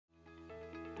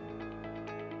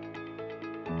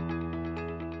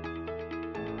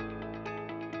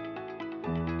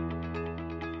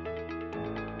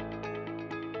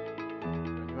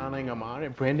Nanga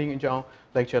branding John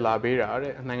lecture la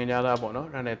Bera, Nangana Bono,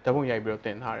 and a double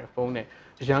Yabrotin, Harry, phone,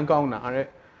 Jean Gauna,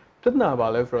 Tuna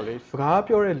Balefroli, Frap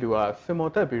your Lua,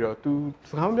 Simota Bureau to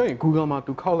Google Ma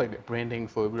to call it branding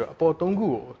for Bureau,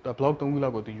 Portongu, the blog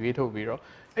Tongula go to Yueto Bureau,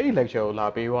 a lecture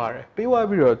la Beware, Bewa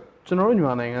Bureau, General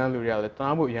Yuan Luria,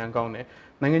 Tabu Yangone,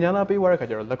 Nangana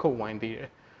Beware, Local wine dear.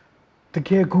 The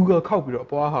care Google copy of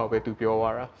how to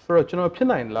Biowara. For a general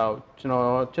pinine loud,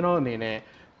 general name,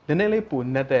 the Nelly put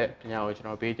net that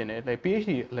general page in it, like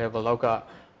PhD level local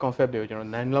concept, general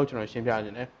 9 low general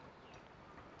Shimpian.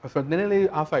 For Nelly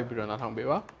R5 billion at home,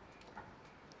 Biwa.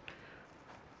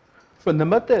 For the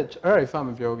method, I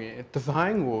found yogi,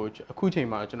 define watch, a coochie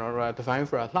margin or define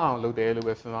for a long look daily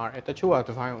with at the chua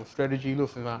define strategy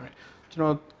look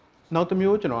general not the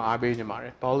mule general I base in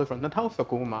Mari, Paul from the town for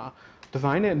Kuma.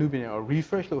 Define it Nubian or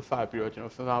refresh the 5 period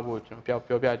of Sanabo,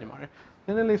 Piapiamare,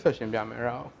 then the fashion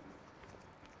Biamera.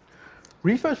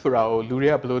 Refresh for our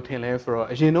Luria Blue Tin for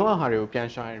a Genoa Harry can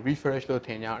shine, refresh the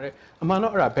Tenare, a man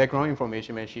or background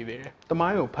information she there. The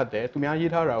Mayo put there to me,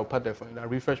 I'll put there for that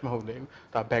refresh my whole day,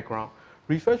 that background.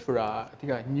 Refresh for a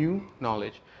new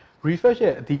knowledge. Refresh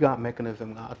a diga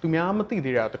mechanism. To me, I'm a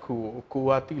theory at the cool,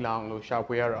 Kuati Lang,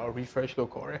 Sharpware or refresh the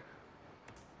core.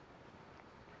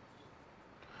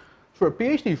 For a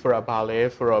PhD for a ballet,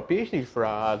 for a PhD for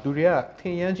a Luria,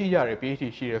 10 years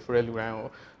PhD she for a Luran,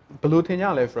 Blue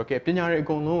Tenale for a Pinare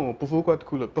Gono, before got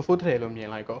cool, before the Telum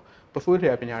Yanko, before the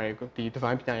Pinare, the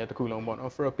divine Pinare the Coulon one,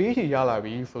 for a PhD Yala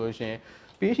V for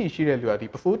PhD she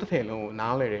Luati, before the Telum,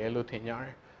 Nale, Elo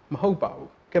Tenare, Mahobau,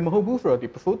 Kamahobu for the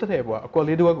before the table, a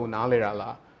qualiduago Nale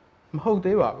la, Maho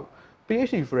Deva,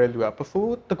 PhD for a Lua,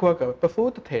 before the Quaka, before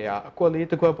the Tea, a quality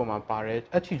the Guapoma Barret,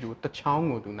 Achidu, the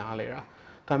Chango do Nalera.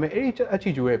 Time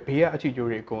Achiju, Pia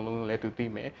Achiju, Golon let to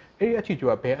team,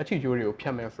 Achiju, Pia Achiju,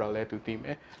 Piaman fra let to team,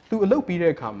 to a low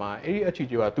period comma,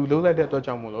 Achiju, to low like that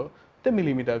Jamulo, the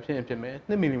millimeter pin,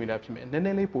 the millimeter pin, then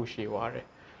they pushy ware.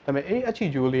 Time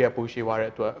Achiju, pushy ware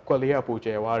to a qualia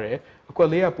puche ware, a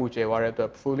qualia puche ware to a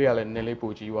fulia and Nelly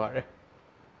puchi ware.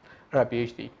 A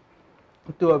PhD.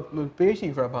 To a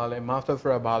PhD for a ballet, master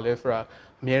for a ballet for a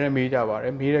mere media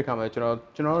ware, mere comma, general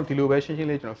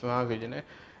dilubation of vision.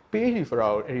 PhD for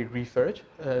our research,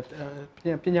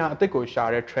 Pina Teco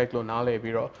share track Lonale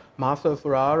Biro, master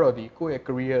for our or the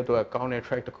career to a counter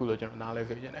track the cooler general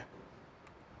vision.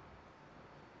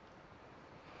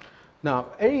 Now,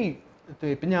 the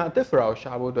Pina for our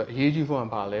shabo the Yeji for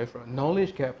ballet for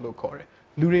knowledge gap locore,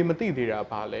 Lure Matidira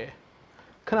ballet.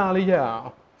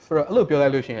 Canalia for a little bit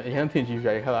of illusion, a young thing you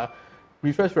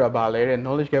research for a ballet and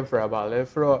knowledge gap for a ballet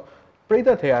for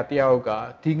Preda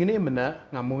Teatioga, Tigini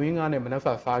Mana, moving on a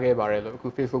Manafa Fage Barrel, who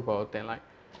Facebook then like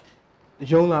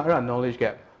Jola knowledge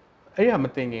gap. I am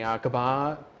thinking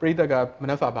Akaba, Preda got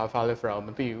Manafa Bafale from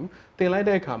Matthew, they like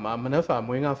they come up, Manafa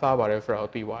moving on Fabare for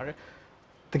Tiware.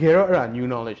 Together are new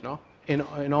knowledge, no? In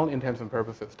all intents and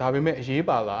purposes. Tabime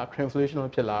Jibala, translational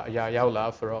Pilla,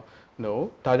 Yaula for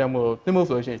no, Tajamo, the most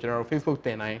general Facebook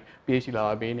 10 PhD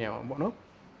Albania, no?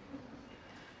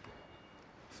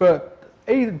 For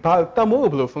a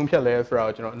mobile from Pele for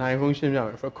our general 9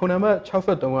 function for Konama,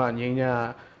 Chaufa Dong,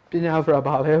 Yina, Pina for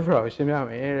about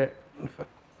Shimia.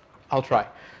 I'll try.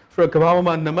 For a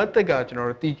Kabama, Namataga,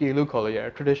 general TK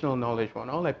Lucolia, traditional knowledge one,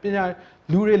 like Pina,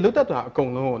 Lure Lutata,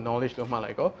 Kongo, knowledge of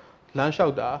Malago,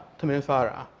 Lanshauda,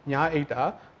 Tamifara, Nya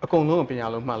Eta, a Kongo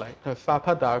Pinalo Malay,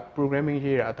 Fapada, programming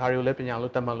here, Dario Lepinalo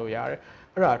Tamaloyare,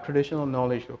 traditional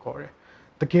knowledge of Core.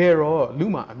 The Gero,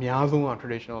 Luma, Miazu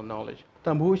traditional knowledge.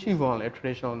 Tambushi von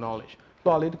traditional knowledge.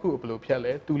 Lolly the cool blue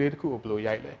pele, too late cool blue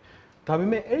yaile.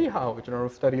 Tabime anyhow, general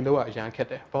study loa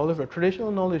jankete. Oliver traditional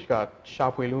knowledge got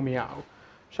Sharpwellumiao.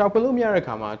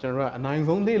 Sharpwellumia general a 9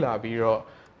 zone de la biro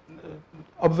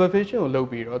observation low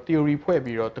biro, theory pue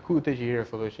biro, the cool the year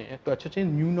solution, to a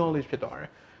new knowledge pedar.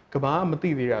 Kaba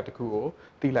material the cool,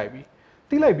 the libi.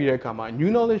 The libi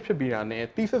new knowledge pedar,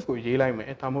 thesis go yelai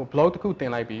me, tamo blog the cool thing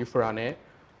like be for an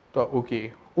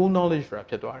okay. All knowledge for a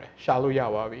pedare, shallow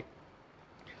yawabi.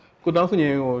 Good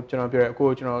afternoon, General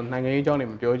Go General Nyein Chan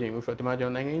Aung building for the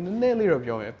Majan Nyein, nearly of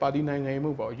your body Nyein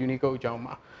move or Unico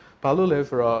Jama. Palo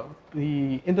for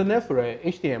the internet for a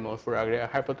HTML for a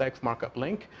hypertext markup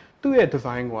link. To a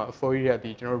define one for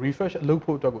the general refresh low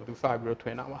port to 5 to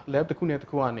an hour. Left the Kunet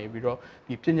Kuane biro,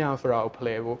 the Pinya for our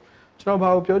playable.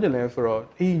 General building for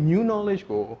a new knowledge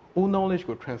go, all knowledge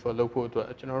go transfer low port to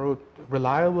a general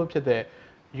reliable to the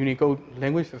Unicode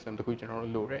language system to general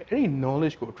lure. Any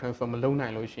knowledge go transform a low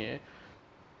nine lotion.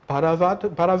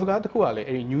 Paravagat Kuale,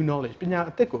 any new knowledge.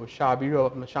 Pina Teco,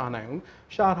 Shabiro, Mashana,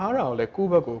 Shahara, like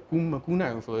Kuba go,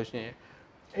 Kumakuna solution.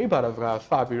 A Paravagat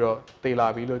Fabiro, De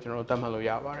La Vilo General Tamalo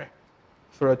Yavare.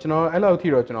 ဆိုတော့ကျွန်တော်အဲ့လောက်ထိ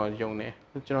တော့ကျွန်တော်ယုံ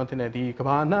တယ်ကျွန်တော်ထင်တယ်ဒီ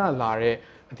ကဘာနာလာတဲ့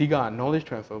အဓိက knowledge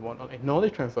transfer ပေါ့နော်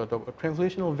knowledge transfer တော့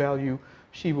translational value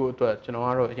ရှိဖို့အတွက်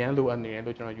ကျွန်တော်ကတော့အရင်လိုအပ်နေ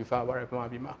တယ်လို့ကျွန်တော်ယူဆပါတယ်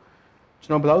ပမာပြီးမှာ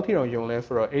ကျွန်တော်ဘယ်လောက်ထိတော့ယုံလဲ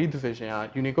ဆိုတော့အဲ့ဒီ division က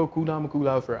Unicode ကူးလားမကူး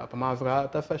လားဆိုတာပမာစကားအ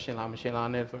သက်ဖက်ရှင်လားမရှင်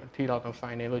လားနဲ့ဆိုထိတော့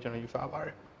final လို့ကျွန်တော်ယူဆပါ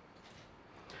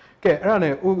တယ်ကဲအဲ့ဒါ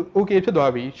နဲ့ okay ဖြစ်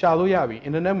သွားပြီရှာလို့ရပြီ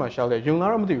internet မှာရှာလဲယုံလား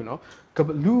တော့မသိဘူးเนาะ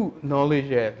လူ knowledge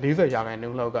ရဲ့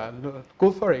40%လောက်က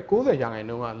90%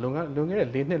လောက်ကလွန်ခဲ့တဲ့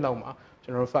4နှစ်လောက်မှာ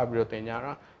ကျွန်တော်တို့စပြီးတော့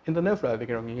သင်ကြတာ internet ဆိုတာတ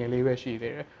ကယ်တော့ငယ်ငယ်လေးပဲ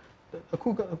ရှိသေးတယ်အခု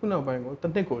နောက်ပိုင်းကို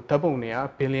တစ်နှစ်ကိုဓာတ်ပုံတွေက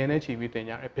billion နဲ့ချီပြီး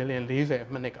သင်ကြတယ် billion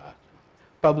 40မိနစ်က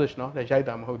publish เนาะ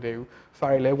ရိုက်တာမဟုတ်သေးဘူး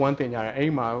file လဲ one သင်ကြတယ်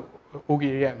အဲ့ဒီမှာ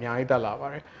okay ရဲ့အများကြီး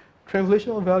တက်လာပါတယ်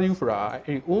translational value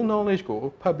ဆိုတာအဲ့ old knowledge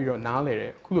ကိုဖတ်ပြီးတော့နားလည်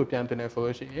တယ်အခုလိုပြန်သင်တယ်ဆို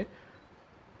လို့ရှိရင်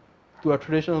သူက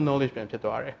traditional knowledge ပြန်ဖြစ်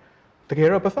သွားတယ်တ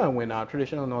ကယ်တော့ပတ်စံဝင်တာ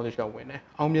traditional knowledge ကဝင်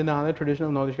တယ်အောင်မြင်တာလည်း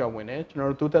traditional knowledge ကဝင်တယ်ကျွန်တော်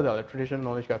တို့တိုးတက်တာလည်း traditional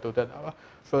knowledge ကတိုးတက်တာပါ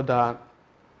ဆိုတော့ဒါ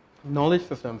knowledge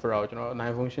system ဆိုတာကိုကျွန်တော်အ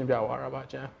နိုင်ဆုံးရှင်းပြသွားတာပါ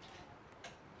ကျန်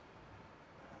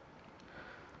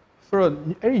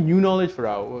ဆိုတော့အဲ့ဒီ new knowledge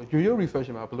ဆိုတာကိုရိုးရိုး research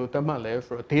မှာဘယ်လိုသတ်မှတ်လဲ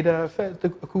ဆိုတော့ data set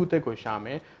တစ်ခုအသစ်ကိုရှာမ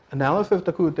ယ် analysis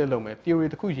တစ်ခုအသစ်လုပ်မယ် theory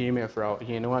တစ်ခုရေးမယ်ဆိုတာကိုအ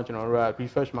ရင်တော့ကျွန်တော်တို့က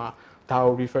research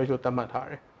မှာဒါကို research လို့သတ်မှတ်ထား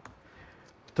တယ်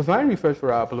design research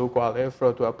ဆိုတာဘယ်လိုကွာလဲ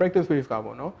ဆိုတော့သူက practice base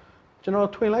ကပေါ့နော်ကျွန်တော်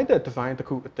ထွင်လိုက်တဲ့ design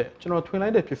တစ်ခုအသစ်ကျွန်တော်ထွင်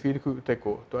လိုက်တဲ့ပစ္စည်းတစ်ခုအသစ်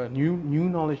ကိုသူက new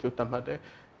knowledge လို့သတ်မှတ်တယ်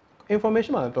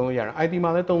information မှာလည်းသုံးလို့ရတယ် IT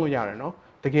မှာလည်းသုံးလို့ရတယ်เนา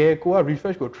ะတကယ်ကိုက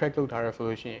research ကို track လုပ်ထားရ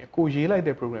ဆိုလို့ရှိရင်ကိုရေးလိုက်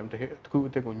တဲ့ program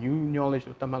တစ်ခုအသစ်ကို new knowledge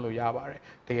လို့သတ်မှတ်လို့ရပါ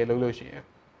တယ်တကယ်လုပ်လို့ရှိ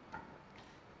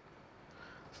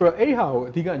ရင်ဆိုတော့အဲ့ဒီဟာကို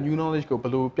အဓိက new knowledge ကိုဘ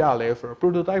ယ်လိုပြလဲဆိုတော့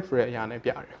prototype ဆိုတဲ့အရာနဲ့ပြ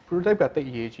တယ် prototype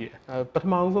ကတိတ်အရေးကြီးတယ်ပထ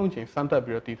မဆုံးအချိန်စမ်းသပ်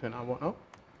ပြီးတော့တည်ထွင်တာပေါ့နော်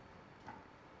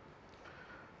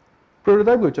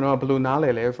prototype ကိုကျွန်တော်ဘယ်လိုနားလ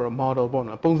ည်လဲဆိုတော့ model ပေါ့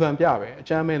နော်ပုံစံပြပဲအ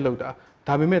ကြမ်းမဲ့လုပ်တာ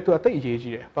ဒါပေမဲ့သူကတိတ်အရေး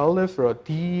ကြီးတယ်ဘာလို့လဲဆိုတော့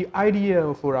ဒီ idea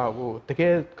ဆိုတာကိုတကယ်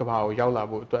ကဘာကို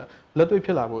ရောက်လာဖို့အတွက်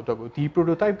လက်တွေ့ဖြစ်လာဖို့အတွက်ကိုဒီ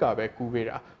prototype ကပဲကူပေး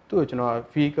တာသူ့ကိုကျွန်တော်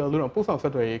vehicle လို့တော့ပို့ဆောင်ဆ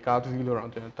က်သွယ်ရေးကားတစ်စီးလို့တော့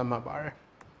ကျွန်တော်သတ်မှတ်ပါတယ်အဲ့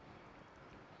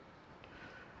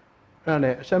ဒါ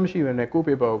နဲ့အချက်မရှိဘဲနဲ့ကို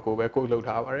paper ကိုပဲကိုလုပ်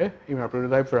ထားပါတယ်ဒီမှာ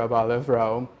prototype ဆိုတာဘာလဲဆို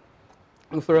တော့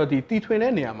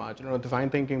ဆိုတော့ဒီတီထွင်တဲ့နေရာမှာကျွန်တော် design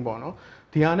thinking ပေါ့နော်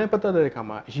ဒီဟာနဲ့ပတ်သက်တဲ့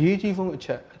အခါမှာအရေးကြီးဆုံး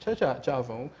အချက်ချာ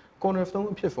အကြဆုံး cornerstone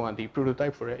အဖြစ်ဆုံးကဒီ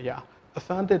prototype ဆိုတဲ့အရာအ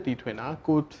စမ်း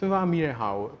တက်တီထွင်တာကိုစဉ်းစားမိတဲ့ဟာ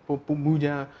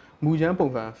ကိုမူချမ်း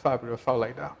ပုံစံစပြီးတော့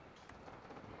ဖောက်လိုက်တာဒါ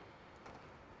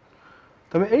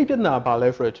ပေမဲ့အဲ့ဒီပြ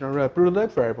ဿနာဘာလဲဆိုတော့ကျွန်တော်တို့က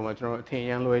prototype ဆိုတဲ့ပုံမှာကျွန်တော်တို့အ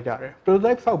ထင်ရမ်းလွဲကြတယ်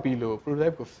prototype ဖောက်ပြီးလို့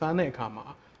prototype ကိုစမ်းတဲ့အခါမှာ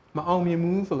မအောင်မြင်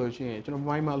ဘူးဆိုလို့ရှိရင်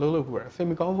ကျွန်တော်မိုင်းမှာလုပ်ဖို့ရအ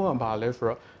ဆင်မကောင်းဆုံးကဘာလဲဆို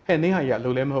တော့ဟဲ့နေဟာကြီးက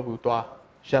လိုလဲမဟုတ်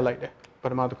ဘူးသွားရက်လိုက်တယ်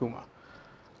ပထမတစ်ခု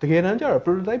မှာတကယ်တမ်းကျတော့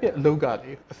prototype ရဲ့အလုပ်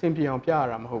ကလေအဆင်ပြေအောင်ပြရ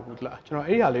တာမဟုတ်ဘူးလားကျွန်တော်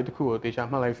အဲ့ဒီဟာလေးတစ်ခုကိုတေ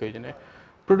ချာမှတ်လိုက်စေချင်တယ်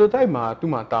prototype မှာသူ့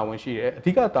မှာတာဝန်ရှိတယ်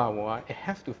အဓိကတာဝန်က it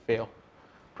has to fail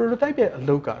prototype ရဲ့အ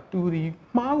လုပ်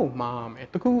ကသူဒီမှားကိုမှားရမယ်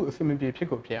တခုအဆင်မ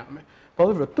ပြေဖြစ်ကိုဖြစ်ရမယ်ဘာ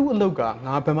လို့လဲဆိုတော့သူ့အလုပ်က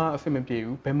ငါဘယ်မှာအဆင်မပြေ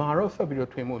ဘူးဘယ်မှာတော့ဆက်ပြီးတော့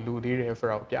ထွင်ဖို့လိုသေးတယ်ဆို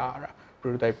တာကိုပြရတာ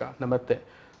prototype ကနံပါတ်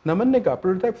1နံပါတ်2က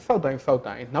prototype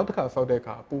စောက်တိုင်းနောက်တစ်ခါစောက်တဲ့အ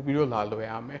ခါပို့ပြီးတော့လာလွယ်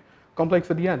ရမယ်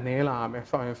complexity ကနည်းလာရ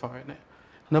မယ်ဆောင်းရင်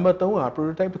နဲ့နံပါတ်3က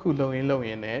prototype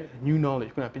တစ်ခုလုပ်ရင်နဲ့ new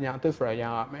knowledge ခုနပညာအသစ်ဆိုတာရ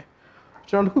ရမယ်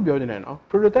ကျွန်တော်တခုပြောချင်တယ်နော်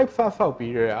prototype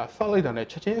ဆောက်ပြီးတော့ဆောက်လိုက်တာနဲ့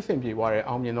ချက်ချင်းအဆင်ပြေသွား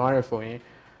တယ်အောင်မြင်သွားတယ်ဆို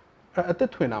ရင်အ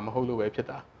သစ်ထွင်တာမဟုတ်လို့ပဲဖြစ်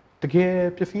တာတကယ်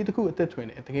ပစ္စည်းတစ်ခုအသစ်ထွင်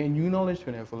တယ်တကယ် new knowledge ထွ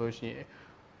င်တယ်ဆိုလို့ရှိရင်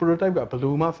prototype ကဘယ်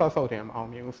လိုမှဆောက်တယ်မ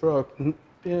အောင်မြင်ဘူး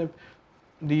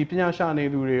ဆိုတော့ဒီပညာ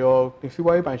ရှာနေသူတွေရောဒီစီး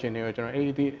ပွားရေးပိုင်ရှင်တွေရော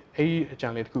ကျွန်တော်အဲ့ဒီအကြံ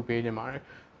လေးတစ်ခုပေးခြင်းပါတယ်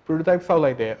prototype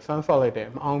ဆောက်လိုက်တယ်ဆောက်လိုက်တယ်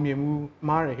မအောင်မြင်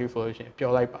ဘူးမှားတယ်ဟေ့ဆိုလို့ရှိရင်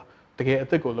ပြောလိုက်ပါတကယ်အ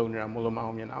သစ်ကိုလုပ်နေတာမလို့မ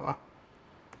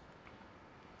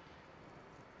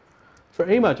အောင်မြင်တာပါဆိုတော့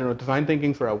အဲ့မှာကျွန်တော် design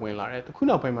thinking ဆိုတာဝင်လာတယ်အခု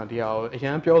နောက်ပိုင်းမှာဒီဟာကိုအ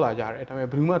ရန်ပြောလာကြတယ်ဒါပေ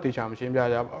မဲ့ဘယ်သူမှတေချာမရှ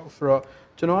င်းပြကြပါဘူး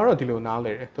ဆိုတော့ကျွန်တော်ကတော့ဒီလိုနားလ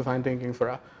ည်တယ် design thinking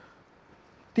ဆိုတာ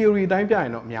theory တိုင်းပြ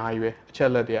ရင်တော့အများကြီးပဲ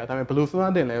အချက်လက်တွေကဒါပေမဲ့ဘယ်လိုစ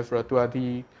ဉ်းစားတင်လဲဆိုတော့သူ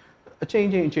ကဒီအချိန်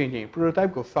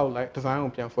prototype ကိုဆောက်လိုက် design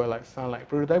ကိုပြန်ဖွဲ့လိုက် fan လိုက်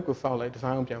prototype ကိုဆောက်လိုက်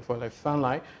design ကိုပြန်ဖွဲ့လိုက် fan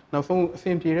လိုက်နောက်ဆုံးအဆ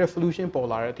င်ပြေတဲ့ solution ပေါ်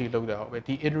လာတဲ့အထိလုပ်တာပဲ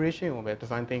ဒီ iteration ကိုပဲ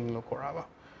design thinking လို့ခေါ်တာပါ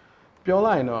ပြော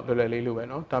လိုက်ရင်တော့လွယ်လွယ်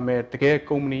လေးလို့ပဲเนาะဒါပေမဲ့တကယ်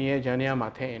company ရဲ့ journey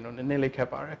မှာထည့်ရင်တော့နည်းနည်းလေးခက်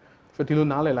ပါတယ်ဆိုဒီ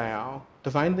လိုနားလည်လိုက်အောင်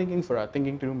design thinking ဆိုတာ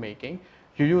thinking through making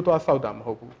ရိုးသွားဆောက်တာမ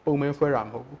ဟုတ်ဘူးပုံမှန်ဆွဲတာမ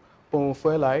ဟုတ်ဘူးပုံ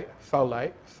ဆွဲလိုက်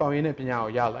ဆောက်ရင်းနဲ့ပညာကို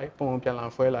ရလိုက်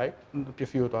ပုံပြန်လာဆွဲလိုက်ပစ္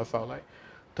စည်းကိုသွားဆောက်လိုက်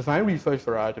design research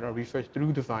ဆိုတာကျွန်တော် research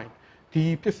through design ဒီ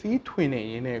ပစ္စ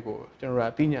ည်းထွင်နေရင်းနဲ့ကိုကျွန်တော်တို့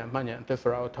အသိဉာဏ်မှတ်ဉာဏ်အ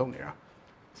သက်ဆိုတာ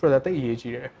ကိုထုတ်နေတာဆိုတော့တိတ်အရေး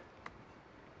ကြီး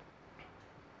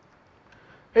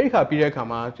တယ်အဲ့ဒီခါပြီးတဲ့အခါ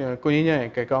မှာကျွန်တော်ကိုရင်းညံ့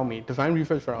ရဲ့ကြက်ကောက်မီ design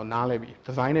research ဆိုတာကိုနားလည်ပြီ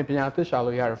design နဲ့ပညာအသစ်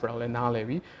ရှာလို့ရတယ်ဆိုတာလည်းနားလည်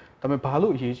ပြီဒါပေမဲ့ဘာ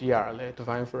လို့အရေးကြီးရတာလဲ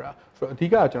design ဆိုတာဆိုတော့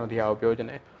အဓိကကျွန်တော်ဒီဟာကိုပြောချင်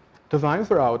တယ် design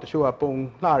ဆိုတာကိုတချို့ကပုံ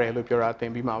လှတယ်လို့ပြောတာသ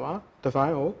င်ပြီးမှာပါ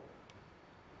design ကို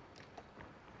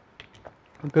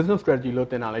business strategy လို့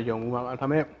တင်တာလည်းယုံ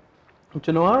မှုပါဒါပေမဲ့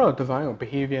ကျွန်တော်ကတော့ design ကို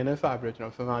behavior နဲ့စပြီးတော့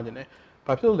ကျွန်တော်စဉ်းစားနေ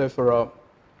တယ်ဘာဖြစ်လို့လဲဆိုတော့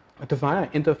design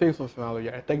interface ကိုစဉ်းစားလို့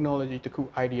ရတယ် technology တခု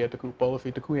idea တခု policy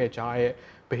တခုရဲ့ကြားရဲ့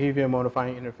behavior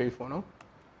modifying interface ပေါ့နော်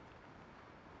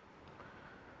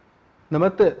နံပါ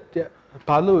တ်1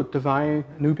ဘာလို့ design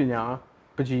အနုပညာ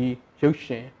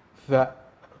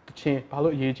ပကြီးရုပ်ရှင်ဇာတ်တခြ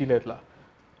င်းဘာလို့အရေးကြီးလဲတ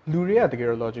လားလူတွေကတ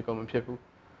ကယ်တော့ logical မဖြစ်ဘူး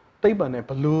တိတ်ပံ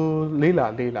နဲ့ဘလို့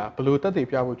လေးလာဘလို့တက်တည်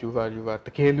ပြဖို့ကြိုးစား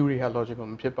တကယ်လူတွေက logical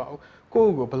မဖြစ်ပါဘူး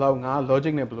ကိုယ့်ကိုဘလောက်ငါ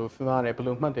logic နဲ့ဘလို့စဉ်းစားတယ်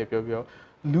ဘလို့မှတ်တယ်ပြော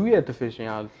လူရဲ့ decision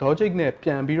က logic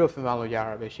နဲ့ပြန်ပြီးတော့စဉ်းစားလို့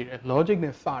ရတာပဲရှိတယ် logic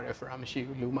နဲ့စတယ်ဆိုတာမရှိ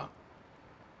ဘူးလူမှာ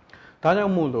ဒါကြော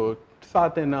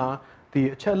င့်မို့လို့စာတင်တာ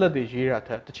ဒီအချက်လက်တွေရေးတာ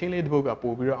ထက်တချင်းလေးတစ်ပုဒ်က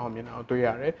ပို့ပြီးတော့အောင်မြင်တာကိုတွေ့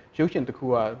ရတယ်ရုပ်ရှင်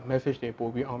တစ်ခုက message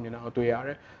တွေပို့ပြီးအောင်မြင်တာကိုတွေ့ရ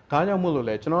တယ်ဒါကြောင့်မို့လို့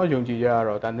လဲကျွန်တော်ယုံကြည်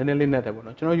ရတော့ဒါနည်းနည်းလေးနဲ့တယ်ပေါ့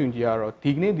နော်ကျွန်တော်ယုံကြည်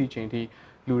ရတော့ဒီနေ့ဒီ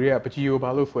ချိန်ထိလူတွေကပကြီး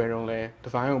ကိုဘာလို့ဖွယ်တော့လဲ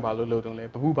design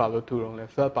ကိုဘာလို့လုပ်တော့လဲဘဘူးဘာလို့ထူတော့လဲ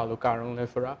set ဘာလို့ကာတော့လဲ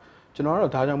ဆိုတာကျွန်တော်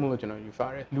ကတော့ဒါကြောင့်မို့လို့ကျွန်တော်ယူဆ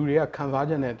တယ်လူတွေကခံစား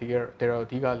ချက်နဲ့ဒီကတော့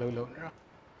အဓိကလုံးနေတာ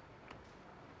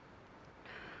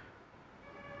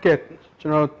ကဲ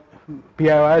ကျွန်တော်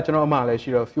BIY ကျွန်တော်အမှလည်း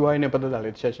ရှိတော့ UI နဲ့ပတ်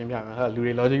သက်တာလေးတစ်ချက်ရှင်းပြ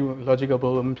မယ်ဟာလူတွေ logical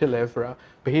problem ဖြစ်လဲဆိုတာ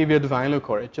behavior design လို့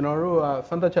ခေါ်တယ်ကျွန်တော်တို့ကစ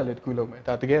မ်းသပ်ချက်လေးတစ်ခုလုပ်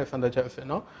မယ်ဒါတကယ်စမ်းသပ်ချက်ဖြစ်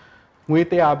နော်ငွေ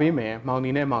100ပေးမယ်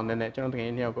မောင်နီနဲ့မောင်နဲ့ကျွန်တော်တ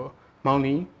ကယ်နှစ်ယောက်ကိုမောင်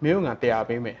နီမင်းက100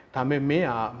ပေးမယ်ဒါပေမဲ့မ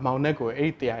င်းကမောင်နဲ့ကိုအဲ့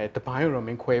100ရဲ့တပိုင်းကိုတော့မ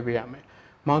င်းခွဲပေးရ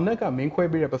မယ်မောင်နဲ့ကမင်း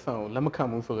ခွဲပေးတဲ့ပတ်စံကိုလက်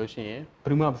မခံဘူးဆိုလို့ရှိရင်ဘယ်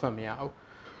သူမှပတ်စံမရဘူး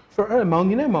ဆိုတော့အဲ့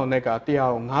မောင်နီနဲ့မောင်နဲ့က100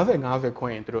ကို50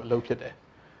ခွဲရင်သူတို့အလုပ်ဖြစ်တယ်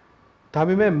ဒါ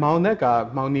ပေမဲ့မောင်နဲ့က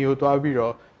မောင်နီကိုတွားပြီး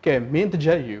တော့ကဲမင်း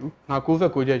တစ်ချက်ယူငါ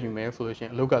69ချက်ယူမယ်ဆိုလို့ရှိရ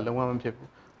င်အလုပ်ကလုံးဝမဖြစ်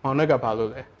ဘူးမောင်နဲ့ကဘာလို့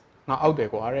လဲငါအောက်တယ်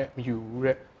ကွာတဲ့မယူဘူး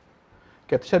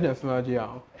တဲ့ကဲတစ်ချက်ပြန်စဉ်းစားကြည့်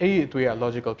အောင်အဲ့ဒီအတွေ့အ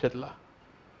logical ဖြစ်လား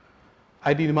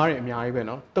ID သမားတွေအများကြီးပဲ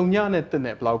เนาะတုံညနဲ့တက်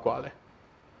နဲ့ဘယ်လောက်กว่าလဲ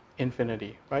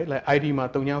infinity right like ID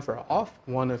မှာတုံညဆိုတာ off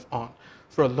one is on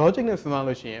ဆိုတော့ logic နဲ့စဉ်းစား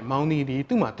လို့ရှိရင်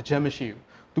မောင်နီဒီသူ့မှာတစ်ချက်မရှိ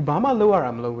ဘူးသူဘာမှလုပ်ရ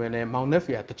တာမလုပ်ဘဲနဲ့မောင်နဲ့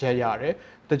ဖီကတစ်ချက်ရတယ်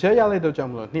တစ်ချက်ရ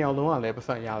လိုက်တော့ကြောင့်မလို့နှစ်ယောက်လုံးကလည်းပတ်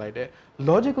စံရလိုက်တယ်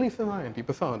logically စဉ်းစားရင်ဒီ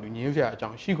ပတ်စံကိုသူညင်းစရာအကြော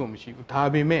င်းရှိကုန်မရှိ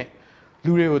ဘူးဒါပေမဲ့လူ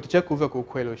တွေကိုတစ်ချက်ကို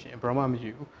ခွဲလို့ရှိရင်ဘာမှမ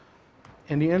ရှိဘူး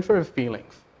in the end for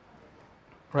feelings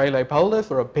right like ဘာလို့လဲ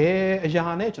ဆိုတော့ဘယ်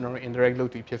အရာနဲ့ကျွန်တော်တို့ interact လု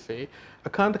ပ်ပြီးဖြစ်စေအခ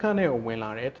န်းတစ်ခန်းနဲ့ဝင်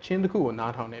လာတယ်တခြင်းတစ်ခု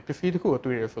ကိုနားထောင်တယ်ပစ္စည်းတစ်ခု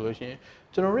ကိုတွေ့တယ်ဆိုလို့ရှိ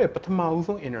ရင်ကျွန်တော်တို့ရဲ့ပထမဦး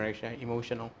ဆုံး interaction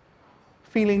emotional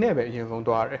feeling နဲ့ပဲအ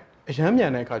ရင်ဆုံးသွားတယ်အရ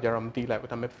မ်းမြန်တဲ့အခါကျတော့မသိလိုက်ဘူး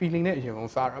ဒါပေမဲ့ feeling နဲ့အ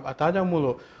ရင်ဆုံးစားတာပါဒါကြော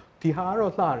င့်မို့လို့ဒီဟာက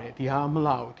တော့လှတယ်ဒီဟာမလှ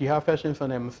ဘူးဒီဟာ fashion sense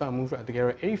နဲ့မဆန်ဘူးဆိုတာတ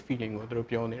ကယ်တော့အဲ့ feeling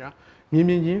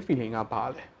ကိုသူတို့ပြောနေတာမြင်ချင်း feeling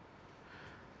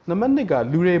ကဘာလဲနံပါတ်1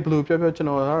ကလူတွေဘယ်လိုပြော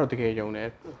ကျွန်တော်ကတော့တကယ်ယုံတ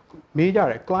ယ်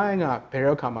မေးကြတယ် client ကဘယ်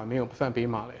တော့ခါမှမင်းကိုပတ်စံ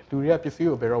ပေးမှာလဲလူတွေကပစ္စ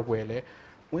ည်းကိုဘယ်တော့ဝယ်လဲ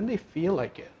when they feel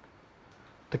like it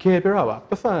တကယ်ပြောတာပါ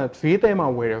ပတ်စံဈေးတဲ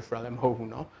မှာဝယ်ရဆိုတာလည်းမဟုတ်ဘူး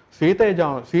เนาะ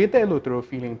ဈေးတဲကြောင့်ဈေးတဲလို့သူတို့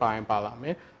feeling ပိုင်းပါလာ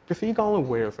မယ်ပစ္စည်းကောင်းလို့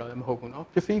ဝယ်ရဆိုတာလည်းမဟုတ်ဘူးเนา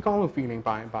ะပစ္စည်းကောင်းလို့ feeling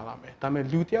ပိုင်းပါလာမယ်ဒါပေမဲ့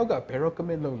လူတယောက်ကဘယ်တော့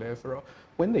commit လုပ်လဲဆိုတော့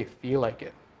when they feel like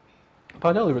it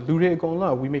ဘာကြောင့်လဲလူတွေ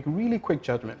အကုန်လုံး we make really quick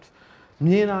judgments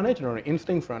မြင်တာနဲ့ကျွန်တော်တို့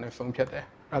instinct ဆိုတာနဲ့ဆုံးဖြတ်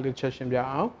တယ်အဲ့လိုချက်ရှင်းပြ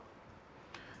အောင်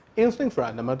instinct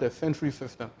ဆိုတာနံပါတ်1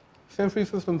 sensory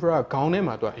system ဆိုတာခေါ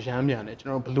င်းထဲမှာသူကအရမ်းမြန်တယ်ကျွန်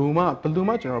တော်ဘလူးမှ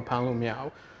ကျွန်တော်ဖမ်းလို့မ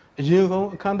ရဘူးအရင်ဆုံး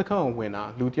အခန်းတစ်ခန်းကိုဝင်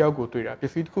တာလူတယောက်ကိုတွေ့တာပ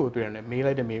စ္စည်းတစ်ခုကိုတွေ့တယ်နဲ့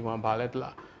မေးလိုက်တဲ့မေးခွန်းဘာလဲတ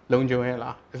လားလုံခြုံ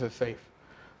ရဲ့လား is it safe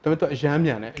ဒါပေမဲ့သူအရမ်းမြ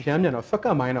န်တော့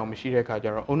second mind တော့မရှိ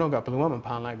တဲ့ခါကျတော့အုံနောက်ကဘလူးမှမဖ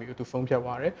မ်းလိုက်ဘူးသူဖုန်းဖြတ်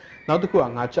သွားတယ်နောက်တစ်ခုက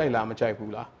ငါကြိုက်လားမကြိုက်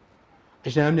ဘူးလား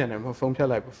အရမ်းမြန်တယ်မဖုန်းဖြတ်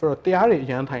လိုက်ဘူးဆိုတော့တရားတွေ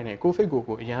အရမ်းထိုင်တယ်ကိုယ်စိတ်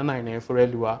ကိုအရမ်းနိုင်တယ်ဆိုတဲ့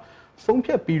လူကဖုန်းဖြ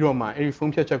တ်ပြီးတော့မှ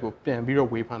အဲ့ဒီဖုန်းဖြတ်ချက်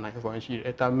ကိုပြန်ပြီးတော့ဝေဖန်နိုင်ဆိုတာရှိတ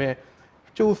ယ်ဒါပေ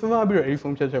မဲ့ကြိုးစားပြီးတော့အဲ့ဒီဖု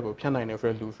န်းဖြတ်ချက်ကိုဖြတ်နိုင်တယ်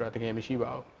ဆိုတဲ့လူဆိုတာတကယ်မ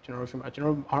ရှိပါဘူး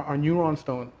ကျွန်တော်တို့ our neurons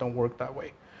don't work that way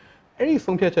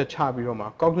အဲ့ဒီဖုန်းဖြတ်ချက်ချပြီးတော့မှ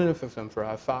cognitive system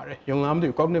ဆိုတာစတယ်ယုံလားမသိ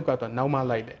ဘူး cognitive ကတော့နောက်မှ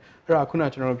လိုက်တယ်အဲ့ဒါခုန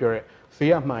ကျွန်တော်တို့ပြောတဲ့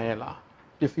ဈေးကမှန်ရဲ့လား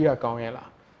ပစ္စည်းကကောင်းရဲ့လား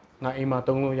ငါအိမ်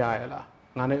မှာသုံးလို့ရရဲ့လား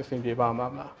ငါနဲ့အဆင်ပြေပါ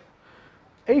မှာမ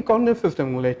လားအဲ့ဒီ cognitive system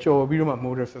ကိုလည်းကြော်ပြီးတော့မှ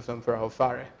motor system ဆိုတာကို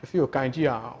စတယ်ပစ္စည်းကိုကင်ကြည့်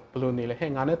အောင်ဘယ်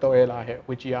လိုနေလဲဟဲ့ငါနဲ့တော်ရဲ့လားဟဲ့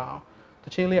ဝေကြည့်အောင်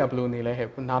တချင်းလေးကဘယ်လိုနေလဲ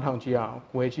ဟဲ့နားထောင်ကြည့်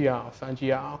အောင်ဝယ်ကြည့်အောင်စမ်းကြ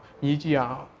ည့်အောင်ညီးကြည့်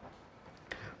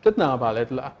အောင်ပြဿနာပါလဲ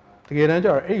တလားတကယ်တမ်းကျ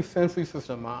တော့အဲ့ဒီ sensory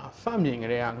system မှာစမြင်ကြ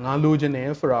တဲ့ကငါလိုချင်တ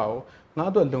ယ်ဆိုတာကိုငါ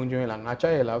တို့လုံခြုံရ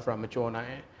လားငါကြိုက်ရလားဆိုတာမကြော်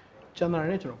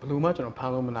နိုင်ကျန်တာနဲ့ကျွန်တော်ဘယ်လိုမှကျွန်တော်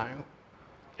ဖမ်းလို့မနိုင်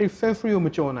ဘူးအဲ့ sensory ကိုမ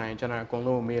ကြော်နိုင်ကျန်တာ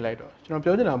အကုန်လုံးကိုမေးလိုက်တော့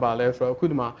ကျွန်တော်ပြောချင်တာပါလဲဆိုတော့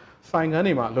အခုဒီမှာဆိုင်က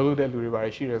န်းတွေမှာလှုပ်လှုပ်တဲ့လူ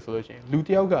တွေပါရှိတယ်ဆိုလို့ရှိရင်လူ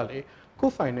တစ်ယောက်ကလေကို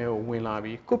ယ်ဆိုင်ထဲကို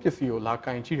ဝင်လာပြီးကိုယ့်ပစ္စည်းကိုလာက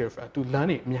င်ကြည့်တယ်ဆိုတာသူလ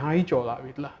မ်းနေအများကြီး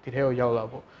ကြော်လာပြီတလားဒီထဲကိုရောက်လာ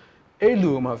ဖို့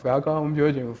အဲ့လူမှာစကားကောင်းပြော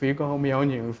ချင်ဘူးဖေးကောင်းမရော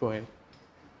ချင်ဘူးဆို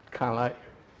ရင်ခံလိုက်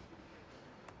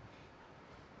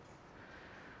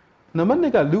နံပါတ်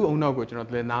2ကလူအုံနောက်ကို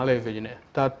ကျွန်တော်လည်းနားလဲစေချင်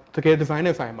တယ်ဒါတကယ် design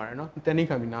နဲ့ဆိုင်ပါတယ်နော်တန်နိ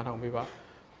ခံပြီးနားထောင်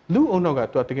ပေးပါလူအုံနောက်က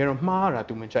သူကတ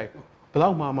ကယ်တော့မှားတာသူမကြိုက်ဘူးဘ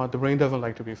လောက်မှာ the brain doesn't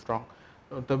like to be strong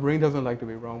the brain doesn't like to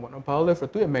be wrong ပေါ့နော်ဘာလို့လဲ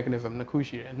ဆိုတော့သူ့ရဲ့ mechanism နှစ်ခု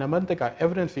ရှိတယ်နံပါတ်1က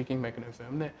evidence seeking mechanism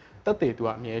နဲ့တက်တည်သူက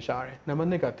အမြဲရှာတယ်နံပါတ်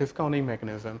2က discounting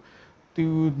mechanism သူ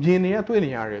မြင်နေ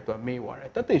ရတွေ့နေရတယ်သူကမေ့သွားတယ်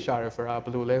တက်တည်ရှာတယ်ဆိုတာဘ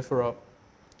ယ်လိုလဲဆိုတော့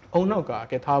အုံနောက်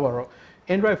ကကဲထားပါတော့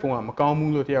Android phone ကမကောင်း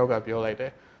ဘူးလို့တယောက်ကပြောလိုက်တ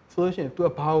ယ်ဆိုလို့ရှိရင် तू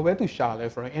ကဘာကိုပဲသူ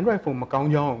ရှာလဲဆိုတော့ Android phone မကော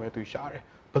င်းကြောင်းအောင်ပဲသူရှာ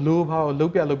တယ်ဘလို့ဘာ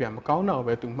ကိုလုပ်ပြမကောင်းတာ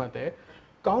ကိုပဲ तू မှတ်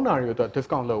တယ်ကောင်းတာတွေကို तू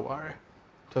discount လုပ်သွား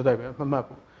တယ်ဆိုတော့ပဲ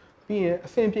မမှတ်ဘူးပြီးရင်အ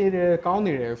ဆင်ပြေတယ်ကော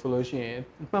င်းနေတယ်ဆိုလို့ရှိ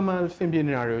ရင်မှန်အဆင်ပြေ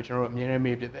နေတာတွေကိုကျွန်တော်တို့အမြဲတ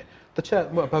မ်းမေးပြတယ်တစ်ချက်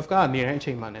buff ကနေတိုင်းအ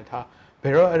ချိန်မှနဲ့ထားဘ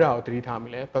ယ်တော့အဲ့ဒါကိုသတိထားမိ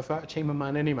လဲ buff အချိန်မှ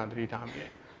န်တဲ့နေ့မှာသတိထားမိတယ်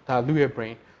ဒါလူရဲ့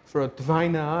brain ဆိုတော့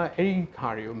designer ကအဲ့ဒီခါ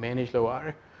တွေကို manage လုပ်ရတ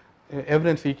ယ်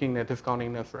evidence seeking နဲ့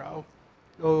discounting နဲ့ဆိုတာ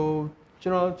ဟိုကျွ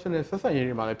န်တော်ဆက်ဆံရေး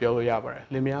တွေမှာလည်းပြောလို့ရပါတယ်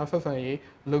လင်မယားဆက်ဆံ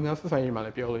ရေးလုပ်ငန်းဆက်ဆံရေးမှာ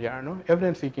လည်းပြောလို့ရတယ်နော်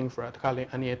evidence seeking ဆိုတာတခါလေ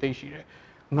အနေနဲ့သိရှိတယ်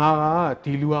ငါ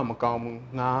ကဒီလူကမကောင်းဘူး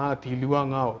ငါကဒီလူက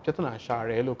ငါ့ကိုပြဿနာရှာ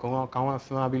တယ်လို့ခေါင်းက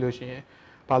စဉ်းစားပြီးလို့ရှိ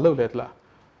ရင်ဘာလုပ်လဲတ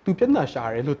လားသူပြဿနာ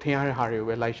ရှာတယ်လို့ထင်ရတဲ့ဟာတွေ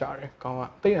ကိုပဲလိုက်ရှာတယ်ခေါင်း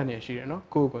ကသိအနေရှိတယ်နော်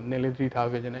ကိုယ့်ကိုနည်းလေးသတိထား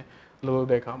စေချင်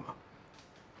တယ်လို့တဲ့အခါမှာ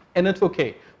and it's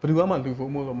okay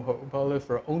ဘယ်သူမှလူဖို့မို့လို့မဟုတ်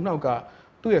ဘူးဘာလို့လဲဆိုတော့အုံနောက်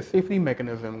ကသူ့ရဲ့ safety